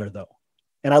cover letter, though.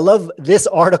 And I love this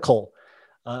article.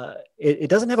 It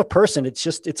doesn't have a person.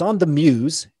 It's on the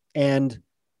Muse, and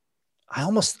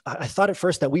I thought at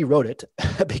first that we wrote it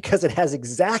because it has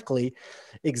exactly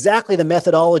the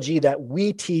methodology that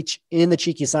we teach in the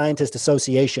Cheeky Scientist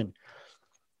Association,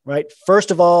 right?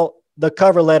 First of all, the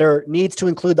cover letter needs to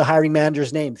include the hiring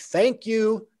manager's name. Thank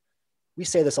you. We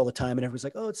say this all the time and everyone's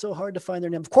like, oh, it's so hard to find their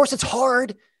name. Of course it's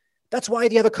hard. That's why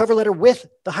if you have a cover letter with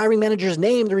the hiring manager's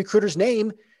name, the recruiter's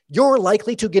name, you're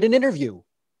likely to get an interview.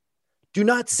 Do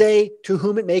not say to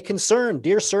whom it may concern,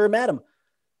 dear sir, madam.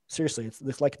 Seriously,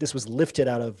 it's like this was lifted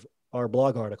out of our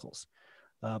blog articles.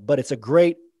 But it's a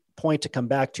great point to come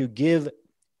back to.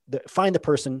 Find the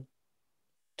person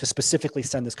to specifically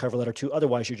send this cover letter to.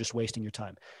 Otherwise, you're just wasting your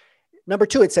time. Number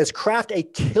 2, it says craft a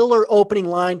killer opening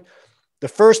line. The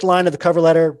first line of the cover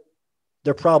letter,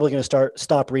 they're probably going to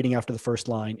stop reading after the first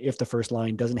line if the first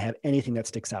line doesn't have anything that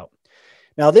sticks out.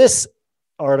 Now, this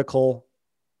article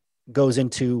goes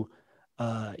into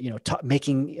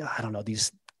making,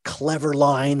 these clever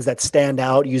lines that stand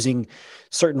out using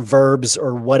certain verbs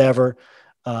or whatever.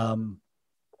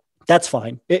 That's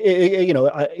fine.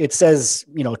 It says,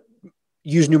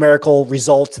 use numerical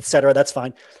results, etc. That's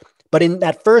fine. But in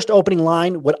that first opening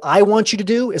line, what I want you to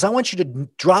do is I want you to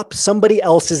drop somebody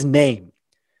else's name.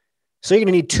 So you're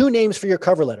going to need 2 names for your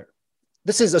cover letter.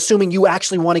 This is assuming you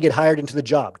actually want to get hired into the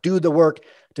job. Do the work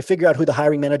to figure out who the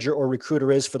hiring manager or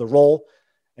recruiter is for the role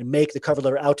and make the cover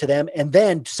letter out to them, and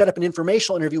then set up an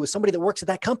informational interview with somebody that works at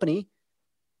that company.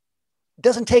 It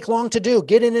doesn't take long to do.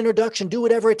 Get an introduction, do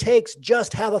whatever it takes.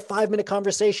 Just have a 5-minute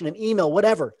conversation, an email,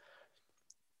 whatever.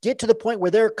 Get to the point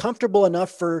where they're comfortable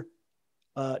enough to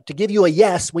give you a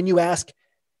yes when you ask,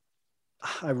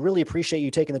 I really appreciate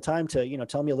you taking the time to,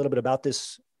 tell me a little bit about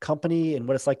this company and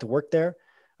what it's like to work there.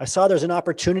 I saw there's an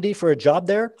opportunity for a job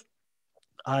there.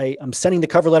 I'm sending the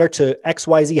cover letter to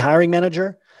XYZ hiring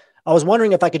manager. I was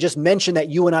wondering if I could just mention that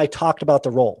you and I talked about the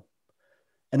role.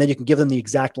 And then you can give them the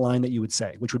exact line that you would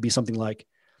say, which would be something like,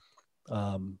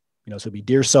 so it'd be,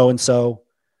 dear so-and-so,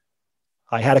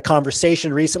 I had a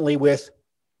conversation recently with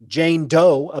Jane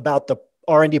Doe about the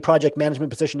R&D project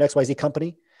management position at XYZ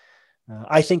company.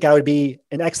 I think I would be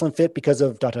an excellent fit because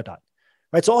of ...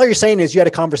 Right? So all you're saying is you had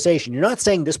a conversation. You're not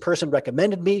saying this person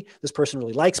recommended me, this person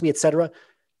really likes me, etc.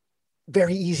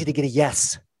 Very easy to get a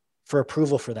yes for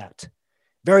approval for that.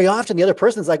 Very often the other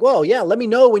person's like, well, yeah, let me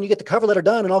know when you get the cover letter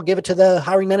done and I'll give it to the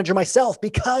hiring manager myself,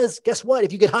 because guess what?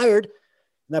 If you get hired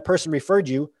and that person referred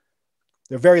you,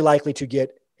 they're very likely to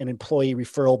get an employee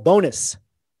referral bonus.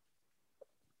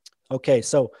 Okay,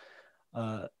 so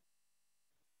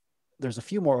there's a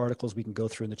few more articles we can go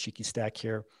through in the Cheeky Stack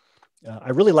here.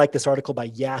 I really like this article by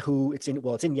Yahoo. It's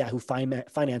in Yahoo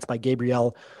Finance by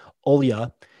Gabrielle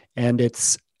Olia, and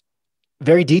it's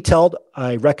very detailed.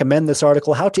 I recommend this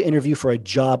article, How to Interview for a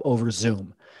Job Over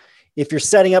Zoom. If you're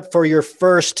setting up for your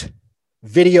first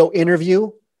video interview,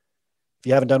 if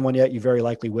you haven't done one yet, you very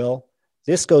likely will.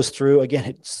 This goes through, again,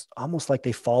 it's almost like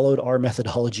they followed our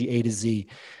methodology A to Z,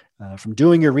 from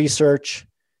doing your research,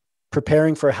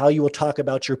 preparing for how you will talk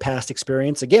about your past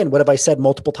experience. Again, what have I said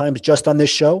multiple times just on this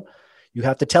show? You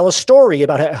have to tell a story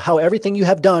about how everything you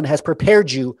have done has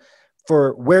prepared you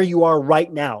for where you are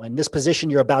right now in this position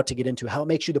you're about to get into, how it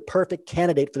makes you the perfect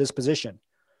candidate for this position.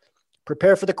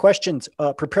 Prepare for the questions.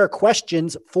 Prepare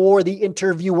questions for the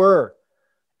interviewer.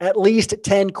 At least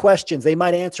 10 questions. They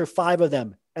might answer 5 of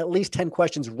them. At least 10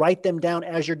 questions. Write them down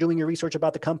as you're doing your research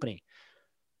about the company.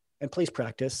 And please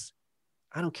practice.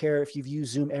 I don't care if you've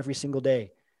used Zoom every single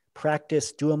day.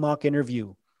 Practice. Do a mock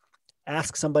interview.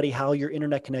 Ask somebody how your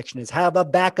internet connection is. Have a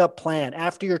backup plan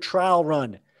after your trial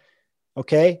run.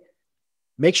 Okay?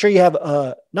 Make sure you have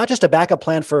not just a backup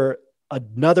plan for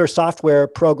another software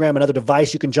program, another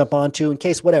device you can jump onto in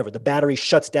case whatever, the battery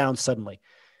shuts down suddenly.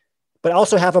 But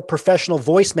also have a professional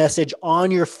voice message on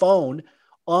your phone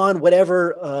on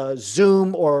whatever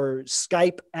Zoom or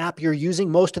Skype app you're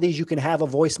using. Most of these you can have a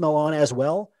voicemail on as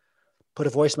well. Put a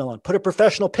voicemail on. Put a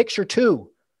professional picture too,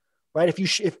 right? If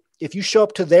you show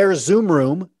up to their Zoom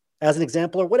room, as an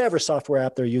example, or whatever software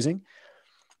app they're using,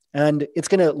 and it's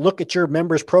going to look at your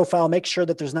member's profile, make sure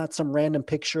that there's not some random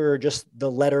picture or just the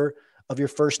letter of your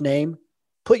first name.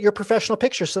 Put your professional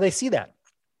picture so they see that.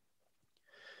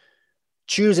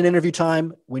 Choose an interview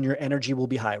time when your energy will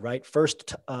be high, right?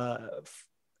 First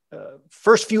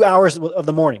few hours of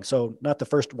the morning. So not the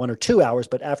first 1 or 2 hours,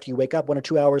 but after you wake up, 1 or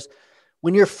 2 hours.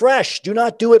 When you're fresh, do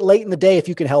not do it late in the day if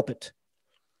you can help it.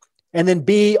 And then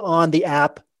be on the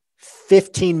app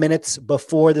 15 minutes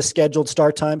before the scheduled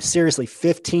start time. Seriously,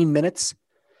 15 minutes.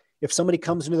 If somebody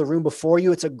comes into the room before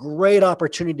you, it's a great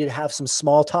opportunity to have some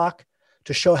small talk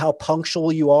to show how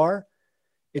punctual you are.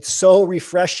 It's so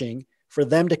refreshing for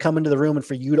them to come into the room and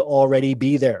for you to already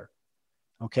be there.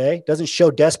 Okay. Doesn't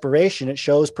show desperation. It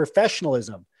shows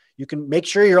professionalism. You can make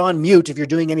sure you're on mute if you're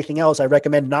doing anything else. I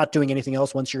recommend not doing anything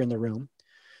else once you're in the room,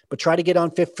 but try to get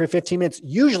on for 15 minutes.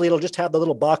 Usually it'll just have the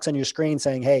little box on your screen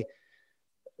saying, hey,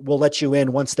 we'll let you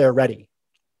in once they're ready.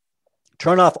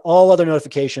 Turn off all other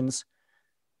notifications.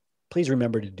 Please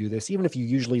remember to do this. Even if you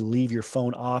usually leave your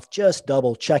phone off, just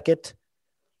double check it.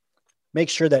 Make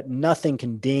sure that nothing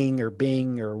can ding or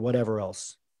bing or whatever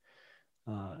else.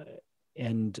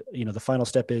 And the final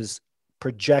step is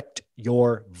project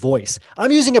your voice.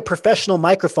 I'm using a professional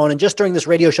microphone, and just during this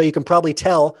radio show, you can probably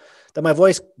tell that my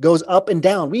voice goes up and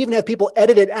down. We even have people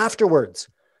edit it afterwards.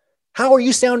 How are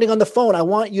you sounding on the phone? I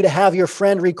want you to have your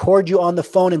friend record you on the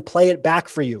phone and play it back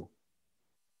for you.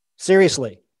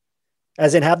 Seriously.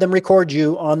 As in, have them record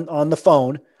you on the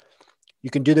phone. You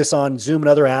can do this on Zoom and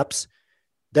other apps.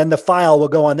 Then the file will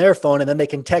go on their phone, and then they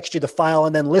can text you the file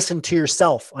and then listen to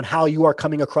yourself on how you are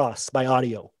coming across by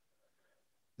audio.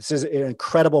 This is an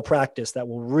incredible practice that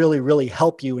will really, really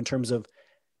help you in terms of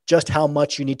just how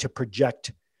much you need to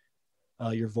project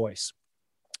your voice.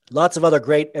 Lots of other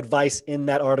great advice in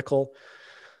that article.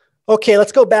 Okay,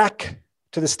 let's go back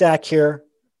to the stack here.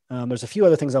 There's a few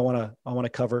other things I want to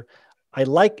cover. I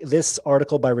like this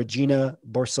article by Regina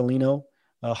Borsellino,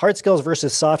 Hard Skills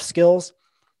versus Soft Skills,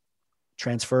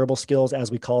 transferable skills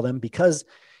as we call them, because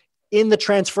in the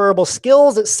transferable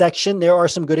skills section, there are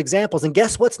some good examples. And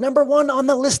guess what's number one on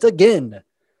the list again?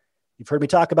 You've heard me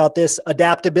talk about this,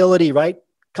 adaptability, right?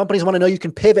 Companies want to know you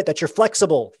can pivot, that you're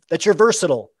flexible, that you're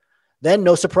versatile. Then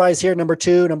no surprise here, number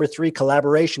two. Number three,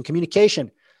 collaboration, communication,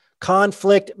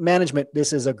 conflict management.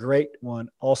 This is a great one.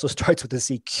 Also starts with the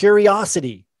C,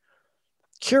 curiosity.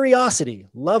 Curiosity,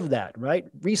 love that, right?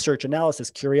 Research, analysis,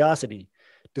 curiosity,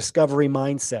 discovery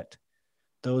mindset.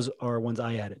 Those are ones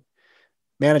I added.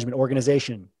 Management,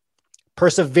 organization,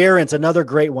 perseverance, another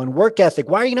great one. Work ethic.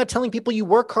 Why are you not telling people you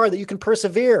work hard, that you can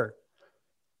persevere?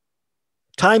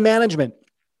 Time management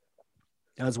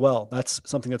as well. That's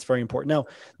something that's very important. Now,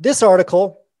 this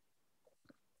article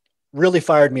really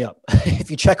fired me up.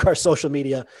 If you check our social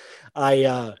media,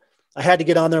 I had to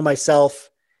get on there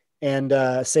myself and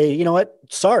say, you know what?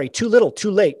 Sorry, too little, too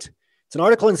late. It's an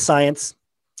article in Science.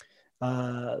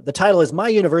 The title is "My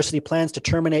University Plans to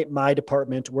Terminate My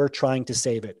Department. We're Trying to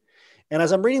Save It." And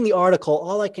as I'm reading the article,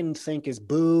 all I can think is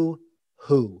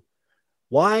boo-hoo.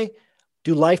 Why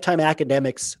do lifetime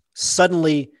academics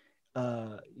suddenly,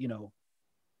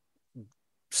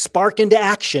 spark into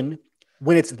action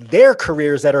when it's their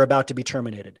careers that are about to be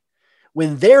terminated,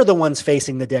 when they're the ones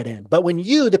facing the dead end? But when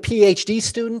you, the PhD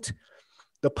student,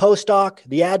 the postdoc,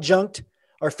 the adjunct,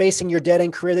 are facing your dead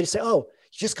end career, they say, oh,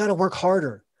 you just got to work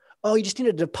harder. Oh, you just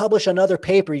needed to publish another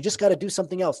paper. You just got to do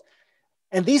something else.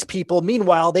 And these people,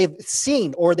 meanwhile, they've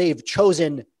seen or they've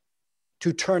chosen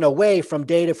to turn away from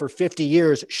data for 50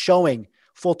 years showing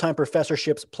full-time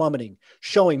professorships plummeting,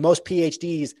 showing most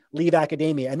PhDs leave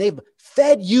academia. And they've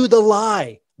fed you the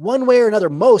lie one way or another.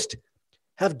 Most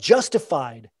have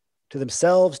justified to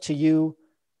themselves, to you,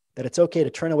 that it's okay to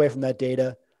turn away from that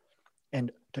data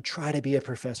and to try to be a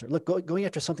professor. Look, going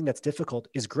after something that's difficult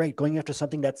is great. Going after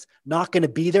something that's not going to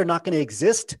be there, not going to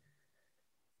exist,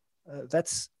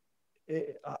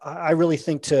 I really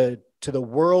think to the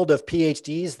world of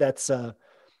PhDs,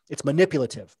 it's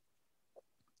manipulative.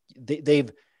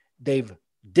 They've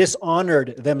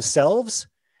dishonored themselves,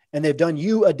 and they've done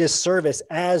you a disservice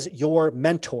as your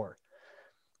mentor.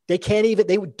 They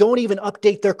don't even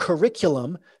update their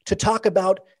curriculum to talk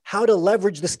about how to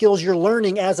leverage the skills you're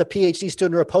learning as a PhD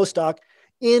student or a postdoc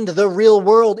in the real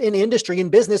world, in industry, in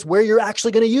business, where you're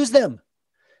actually going to use them.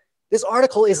 This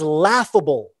article is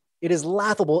laughable. It is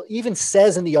laughable. It even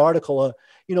says in the article,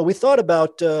 we thought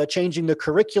about changing the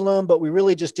curriculum, but we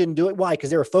really just didn't do it. Why?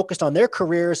 Because they were focused on their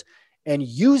careers and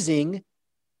using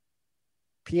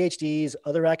PhDs,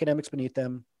 other academics beneath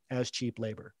them, as cheap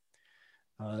labor.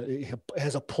 It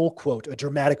has a pull quote, a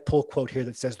dramatic pull quote here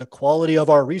that says, the quality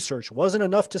of our research wasn't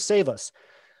enough to save us.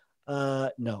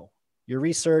 No, your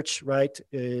research, right,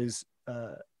 is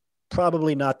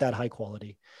probably not that high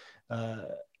quality.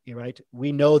 Right?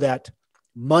 We know that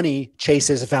money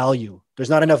chases value. There's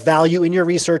not enough value in your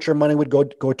research, or money would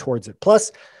go towards it.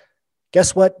 Plus,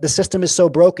 guess what? The system is so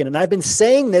broken. And I've been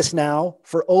saying this now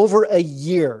for over a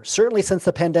year, certainly since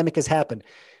the pandemic has happened.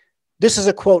 This is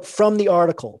a quote from the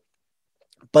article.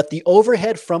 But the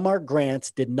overhead from our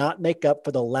grants did not make up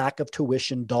for the lack of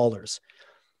tuition dollars.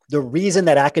 The reason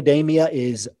that academia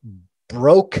is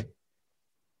broke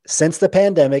since the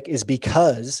pandemic is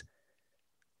because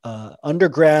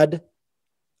undergrad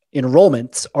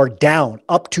enrollments are down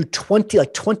up to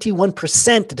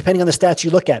 21%, depending on the stats you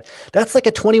look at. That's like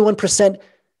a 21%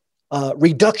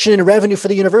 reduction in revenue for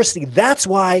the university. That's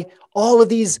why all of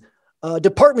these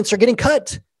departments are getting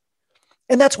cut.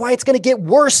 And that's why it's going to get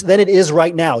worse than it is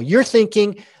right now. You're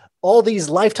thinking, all these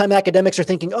lifetime academics are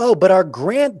thinking, oh, but our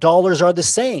grant dollars are the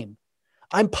same.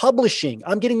 I'm publishing.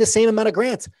 I'm getting the same amount of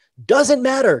grants. Doesn't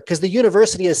matter because the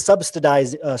university is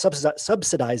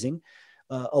subsidizing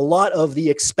a lot of the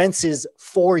expenses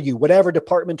for you, whatever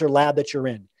department or lab that you're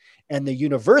in. And the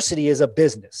university is a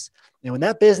business. And when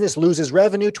that business loses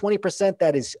revenue, 20%,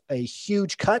 that is a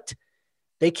huge cut.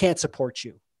 They can't support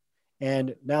you.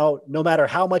 And now, no matter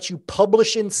how much you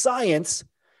publish in science,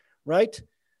 right,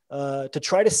 to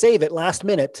try to save it last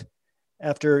minute,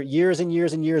 after years and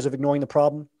years and years of ignoring the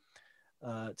problem,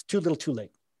 it's too little too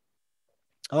late.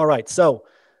 All right. So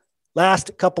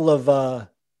last couple of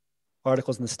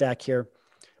articles in the stack here.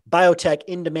 Biotech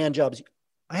in-demand jobs.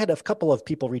 I had a couple of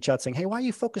people reach out saying, hey, why are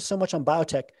you focused so much on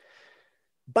biotech?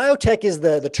 Biotech is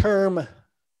the term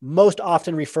most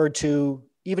often referred to,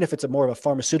 even if it's more of a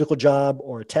pharmaceutical job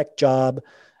or a tech job,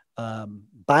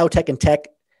 biotech and tech.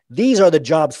 These are the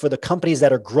jobs for the companies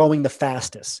that are growing the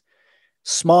fastest.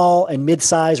 Small and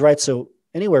mid-size, right? So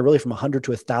anywhere really from 100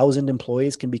 to 1,000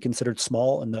 employees can be considered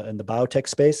small in the biotech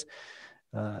space.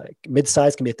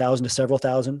 Mid-size can be 1,000 to several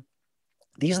thousand.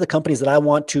 These are the companies that I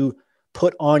want to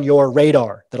put on your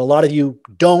radar that a lot of you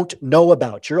don't know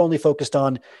about. You're only focused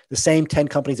on the same 10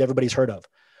 companies everybody's heard of.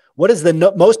 What is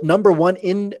the most number one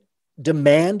in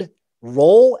demand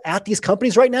role at these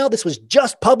companies right now? This was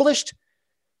just published.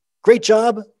 Great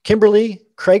job, Kimberly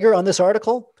Krager, on this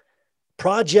article.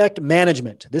 Project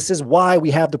management. This is why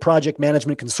we have the Project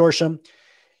Management Consortium.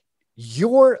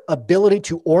 Your ability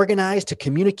to organize, to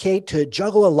communicate, to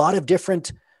juggle a lot of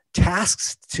different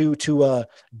tasks, to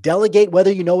delegate whether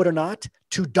you know it or not,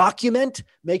 to document,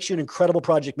 makes you an incredible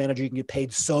project manager. You can get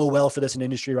paid so well for this in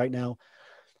industry right now.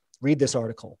 Read this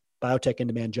article, Biotech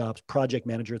in-Demand Jobs, Project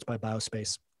Manager. It's by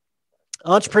Biospace.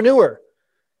 Entrepreneur.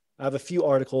 I have a few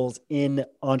articles in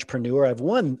Entrepreneur. I have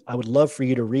one I would love for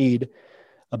you to read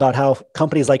about how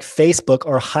companies like Facebook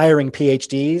are hiring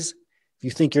PhDs. If you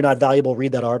think you're not valuable,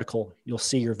 read that article. You'll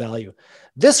see your value.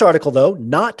 This article, though,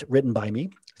 not written by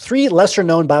me. 3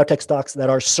 lesser-known biotech stocks that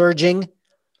are surging.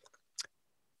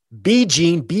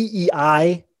 BeiGene,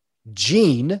 B-E-I,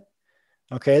 Gene.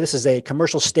 Okay, this is a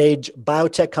commercial stage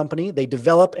biotech company. They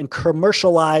develop and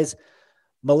commercialize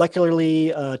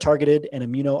molecularly targeted and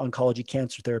immuno-oncology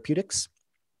cancer therapeutics.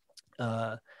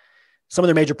 Some of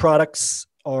their major products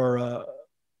are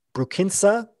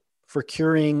Brukinsa for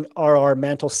curing RR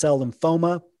mantle cell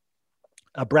lymphoma,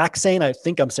 Abraxane, I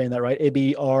think I'm saying that right,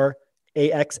 A-B-R-A-X-A-N-E,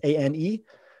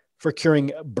 for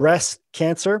curing breast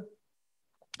cancer,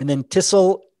 and then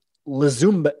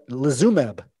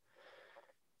Tislelizumab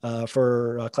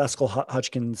for classical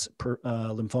Hodgkin's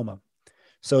lymphoma.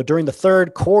 So during the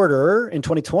third quarter in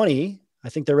 2020, I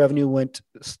think their revenue went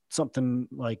something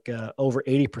like over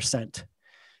 80%.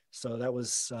 So that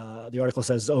was, the article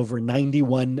says, over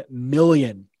 91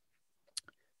 million.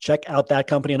 Check out that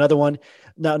company. Another one.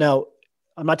 Now,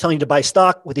 I'm not telling you to buy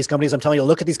stock with these companies. I'm telling you to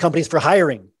look at these companies for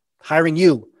hiring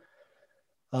you.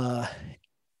 Alnylam.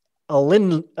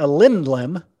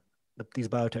 These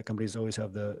biotech companies always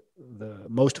have the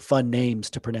most fun names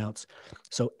to pronounce.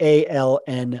 So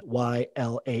Alnylam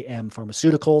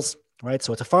Pharmaceuticals, right?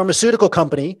 So it's a pharmaceutical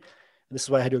company. This is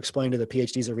why I had to explain to the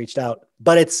PhDs that reached out,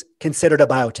 but it's considered a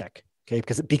biotech, okay?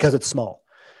 Because it's small.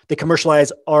 They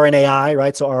commercialize RNAi,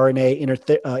 right? So RNA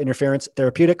interference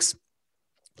therapeutics,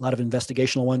 a lot of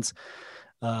investigational ones,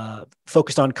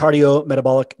 focused on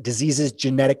cardiometabolic diseases,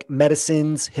 genetic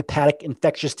medicines, hepatic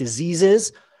infectious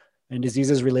diseases, and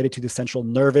diseases related to the central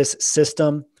nervous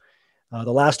system.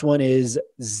 The last one is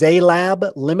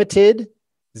Zalab Limited,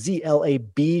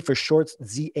 Z-L-A-B for short,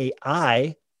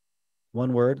 Z-A-I,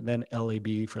 one word, then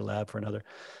L-A-B for lab for another.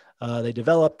 They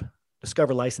develop,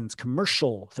 discover, license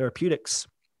commercial therapeutics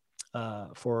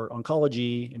for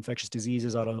oncology, infectious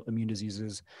diseases, autoimmune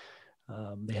diseases.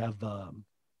 They have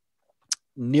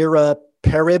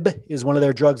Niraparib is one of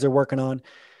their drugs they're working on.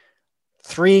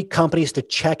 3 companies to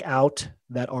check out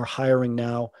that are hiring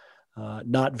now,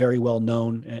 not very well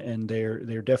known, and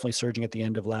they're definitely surging at the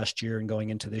end of last year and going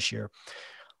into this year.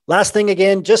 Last thing,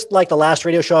 again, just like the last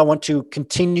radio show, I want to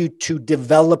continue to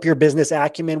develop your business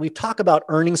acumen. We talk about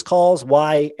earnings calls,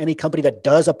 why any company that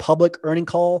does a public earning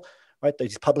call, right,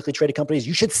 these publicly traded companies,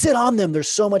 you should sit on them. There's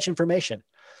so much information.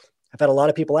 I've had a lot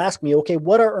of people ask me, okay,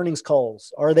 what are earnings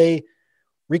calls? Are they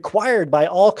required by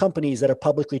all companies that are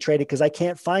publicly traded? Because I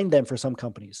can't find them for some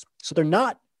companies. So they're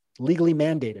not legally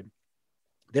mandated.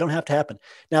 They don't have to happen.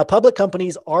 Now, public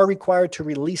companies are required to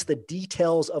release the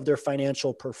details of their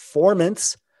financial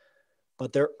performance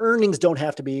but their earnings don't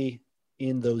have to be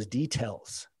in those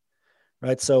details,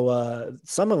 right? So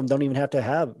some of them don't even have to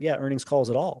have earnings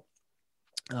calls at all.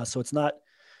 So it's not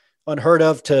unheard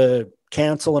of to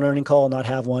cancel an earning call and not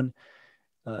have one.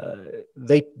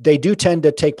 They do tend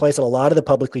to take place at a lot of the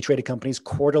publicly traded companies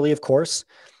quarterly, of course.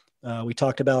 We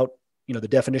talked about, the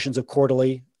definitions of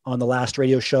quarterly on the last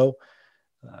radio show.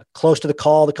 Close to the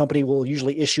call, the company will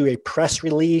usually issue a press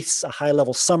release, a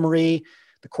high-level summary,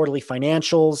 the quarterly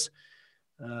financials.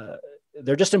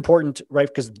 They're just important, right?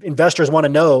 Because investors want to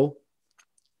know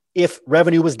if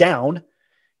revenue was down,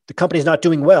 the company's not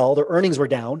doing well, their earnings were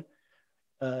down.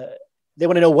 They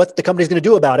want to know what the company's going to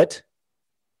do about it.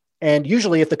 And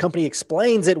usually if the company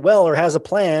explains it well or has a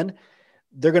plan,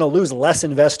 they're going to lose less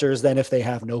investors than if they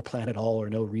have no plan at all or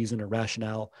no reason or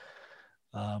rationale.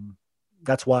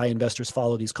 That's why investors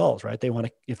follow these calls, right? They want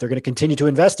to, if they're going to continue to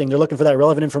investing, they're looking for that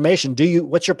relevant information.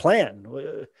 What's your plan?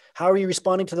 How are you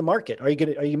responding to the market? Are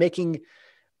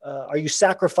you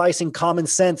sacrificing common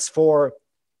sense or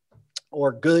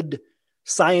good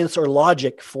science or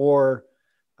logic for,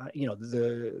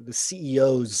 the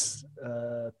CEO's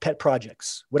pet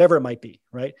projects, whatever it might be,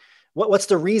 right? What's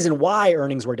the reason why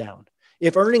earnings were down?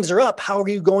 If earnings are up, how are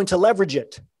you going to leverage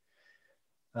it?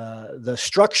 The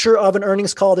structure of an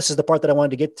earnings call, this is the part that I wanted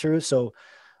to get through. So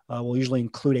we'll usually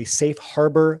include a safe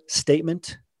harbor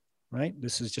statement, right?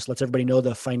 This is just lets everybody know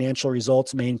the financial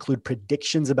results may include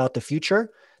predictions about the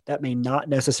future. That may not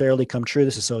necessarily come true.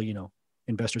 This is so,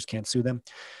 investors can't sue them.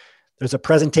 There's a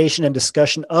presentation and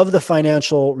discussion of the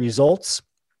financial results.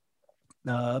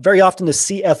 Very often the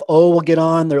CFO will get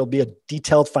on. There will be a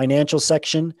detailed financial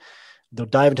section. They'll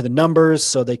dive into the numbers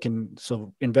so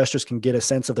investors can get a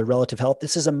sense of the relative health.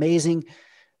 This is amazing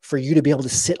for you to be able to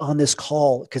sit on this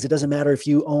call, because it doesn't matter if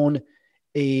you own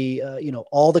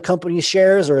all the company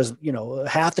shares or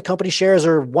half the company shares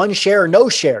or one share or no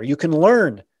share. You can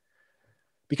learn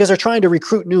because they're trying to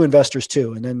recruit new investors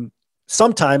too. And then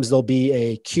sometimes there'll be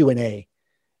a Q&A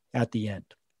at the end.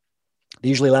 They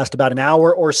usually last about an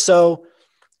hour or so.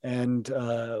 And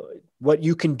what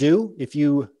you can do if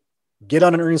you get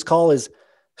on an earnings call is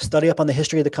study up on the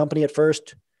history of the company at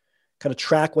first, kind of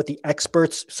track what the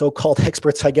experts, so-called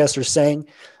experts, I guess, are saying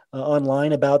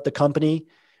online about the company.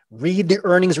 Read the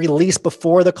earnings release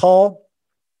before the call.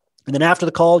 And then after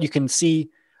the call, you can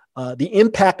see the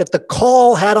impact that the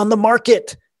call had on the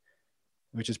market,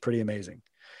 which is pretty amazing.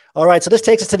 All right, so this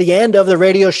takes us to the end of the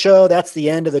radio show. That's the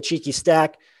end of the Cheeky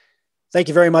Stack. Thank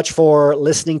you very much for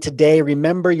listening today.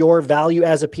 Remember your value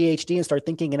as a PhD and start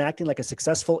thinking and acting like a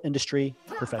successful industry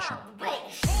professional.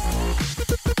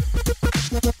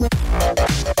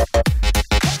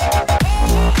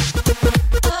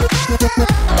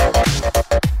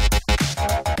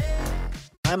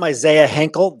 I'm Isaiah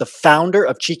Henkel, the founder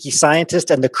of Cheeky Scientist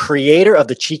and the creator of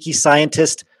the Cheeky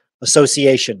Scientist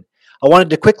Association. I wanted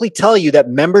to quickly tell you that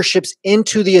memberships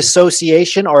into the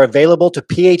association are available to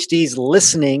PhDs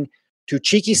listening to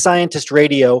Cheeky Scientist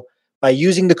Radio by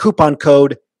using the coupon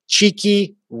code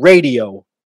CheekyRadio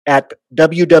at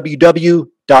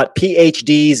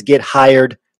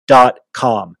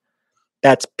www.phdsgethired.com.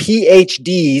 That's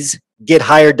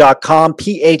PhDsGetHired.com,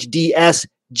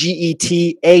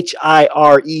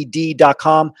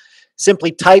 PhDsGethired.com.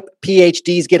 Simply type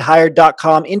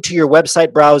PhDsGetHired.com into your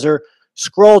website browser,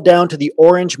 scroll down to the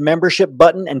orange membership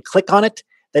button and click on it,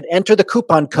 then enter the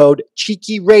coupon code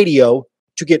CheekyRadio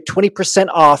to get 20%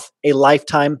 off a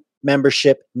lifetime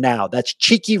membership now. That's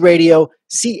Cheeky Radio,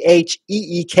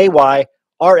 CheekyRadio.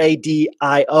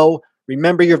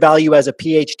 Remember your value as a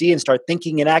PhD and start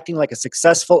thinking and acting like a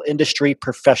successful industry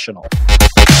professional.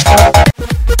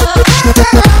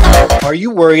 Are you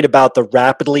worried about the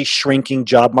rapidly shrinking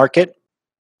job market?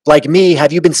 Like me,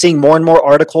 have you been seeing more and more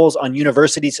articles on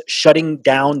universities shutting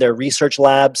down their research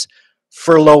labs,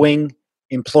 furloughing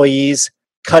employees,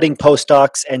 cutting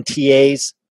postdocs and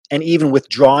TAs, and even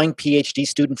withdrawing PhD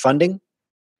student funding?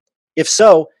 If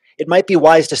so, it might be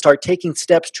wise to start taking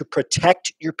steps to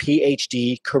protect your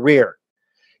PhD career.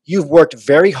 You've worked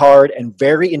very hard and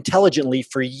very intelligently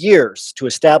for years to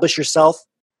establish yourself,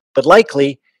 but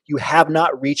likely you have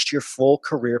not reached your full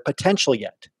career potential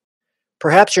yet.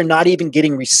 Perhaps you're not even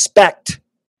getting respect,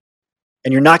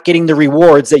 and you're not getting the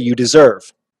rewards that you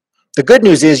deserve. The good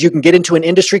news is you can get into an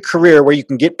industry career where you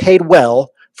can get paid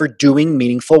well for doing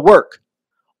meaningful work.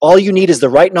 All you need is the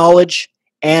right knowledge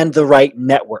and the right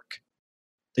network.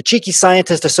 The Cheeky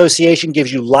Scientist Association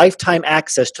gives you lifetime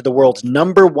access to the world's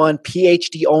 #1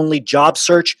 PhD-only job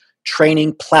search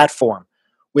training platform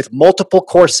with multiple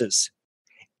courses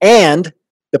and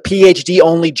the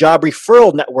PhD-only job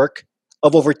referral network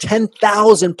of over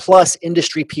 10,000 plus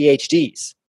industry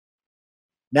PhDs.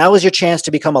 Now is your chance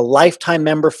to become a lifetime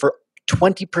member for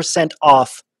 20%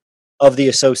 off of the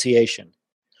association.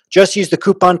 Just use the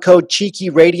coupon code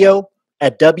CheekyRadio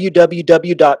at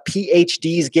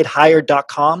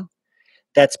www.phdsgethired.com.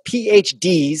 That's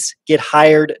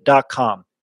phdsgethired.com.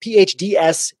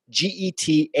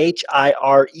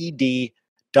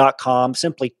 PHDSGETHIRED.com.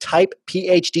 Simply type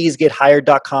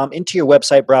phdsgethired.com into your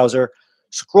website browser,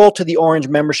 scroll to the orange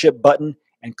membership button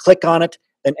and click on it,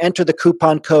 then enter the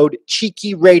coupon code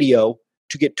CheekyRadio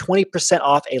to get 20%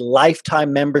 off a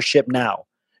lifetime membership now.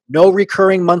 No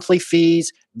recurring monthly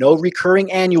fees, no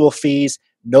recurring annual fees.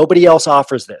 Nobody else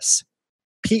offers this.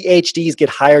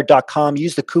 PhDsGetHired.com.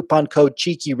 Use the coupon code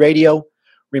CheekyRadio.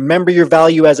 Remember your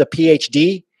value as a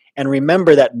PhD, and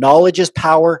remember that knowledge is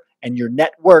power and your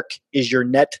network is your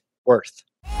net worth.